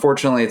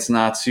unfortunately, it's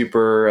not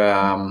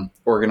super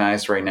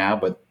organized right now,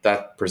 but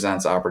that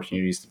presents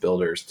opportunities to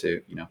builders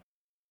to,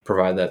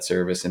 provide that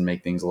service and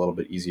make things a little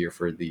bit easier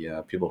for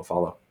the people to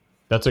follow.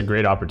 That's a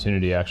great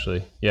opportunity,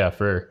 actually. Yeah,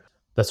 for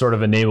that sort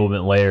of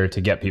enablement layer to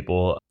get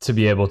people to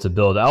be able to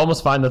build. I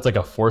almost find that's like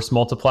a force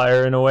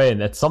multiplier in a way. And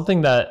that's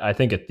something that I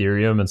think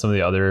Ethereum and some of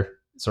the other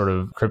sort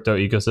of crypto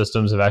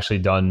ecosystems have actually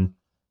done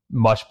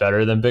much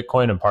better than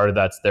Bitcoin. And part of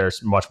that's they're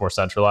much more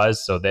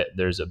centralized. So that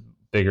there's a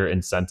bigger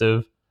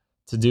incentive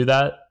to do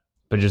that.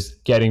 But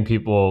just getting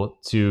people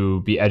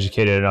to be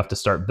educated enough to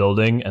start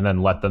building and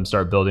then let them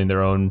start building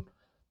their own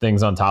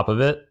things on top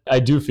of it. I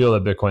do feel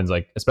that Bitcoin's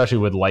like, especially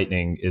with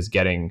Lightning, is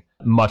getting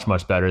much,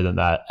 much better than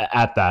that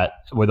at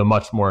that with a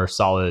much more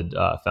solid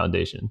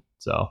foundation.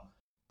 So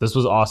This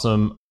was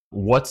awesome.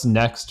 What's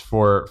next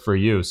for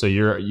you? So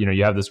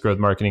you have this growth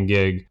marketing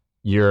gig.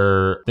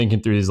 You're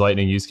thinking through these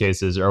lightning use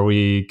cases. Are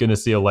we going to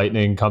see a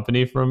lightning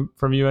company from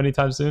you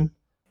anytime soon?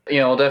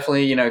 We'll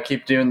definitely,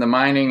 keep doing the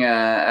mining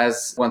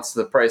as once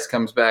the price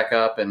comes back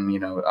up and,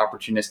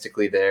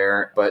 opportunistically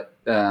there, but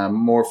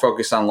more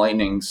focused on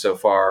Lightning so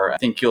far. I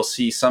think you'll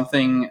see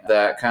something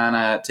that kind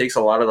of takes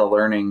a lot of the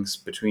learnings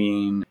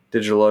between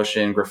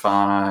DigitalOcean,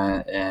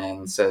 Grafana,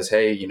 and says,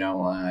 hey,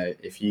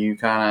 if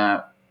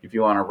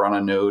you want to run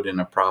a node in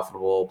a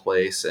profitable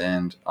place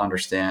and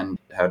understand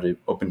how to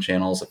open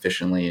channels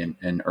efficiently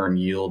and earn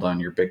yield on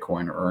your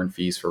Bitcoin or earn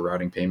fees for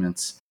routing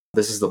payments,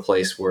 this is the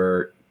place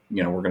where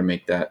we're going to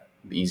make that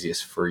the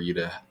easiest for you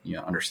to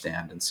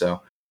understand. And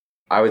so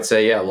I would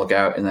say, yeah, look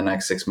out in the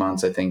next 6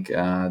 months. I think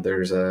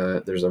there's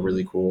a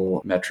really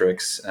cool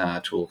metrics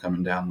tool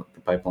coming down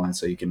the pipeline,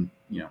 so you can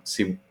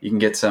see, you can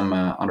get some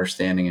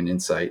understanding and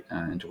insight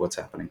into what's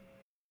happening.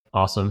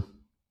 Awesome.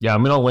 Yeah,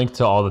 I'm going to link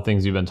to all the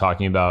things you've been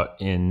talking about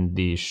in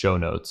the show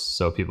notes,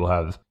 so people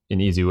have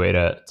an easy way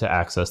to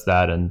access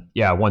that. And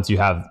yeah, once you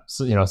have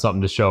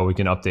something to show, we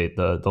can update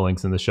the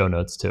links in the show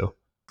notes too.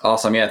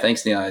 Awesome. Yeah.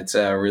 Thanks, Neil. It's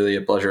really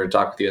a pleasure to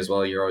talk with you as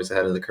well. You're always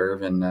ahead of the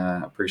curve, and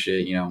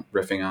appreciate,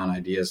 riffing on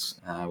ideas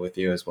with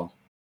you as well.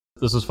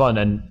 This was fun.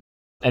 And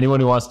anyone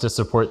who wants to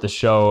support the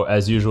show,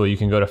 as usual, you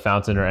can go to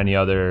Fountain or any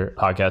other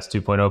Podcast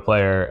 2.0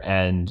 player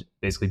and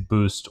basically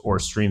boost or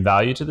stream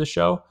value to the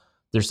show.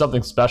 There's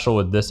something special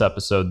with this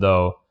episode,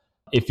 though.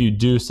 If you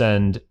do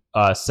send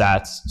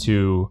sats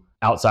to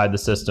outside the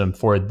system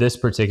for this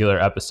particular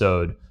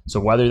episode, so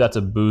whether that's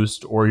a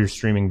boost or your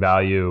streaming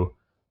value,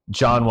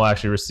 John will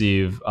actually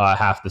receive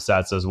half the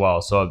sats as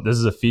well. So this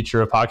is a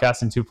feature of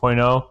Podcasting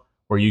 2.0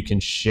 where you can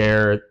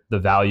share the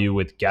value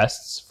with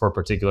guests for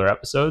particular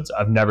episodes.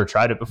 I've never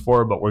tried it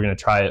before, but we're going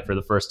to try it for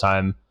the first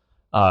time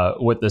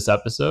with this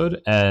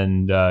episode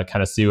and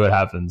kind of see what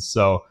happens.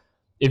 So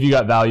if you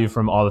got value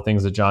from all the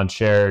things that John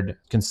shared,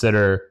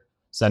 consider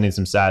sending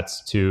some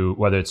sats to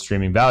whether it's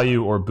streaming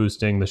value or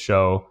boosting the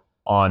show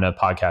on a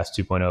Podcast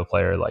 2.0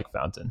 player like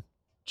Fountain.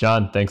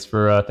 John, thanks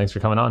for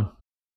coming on.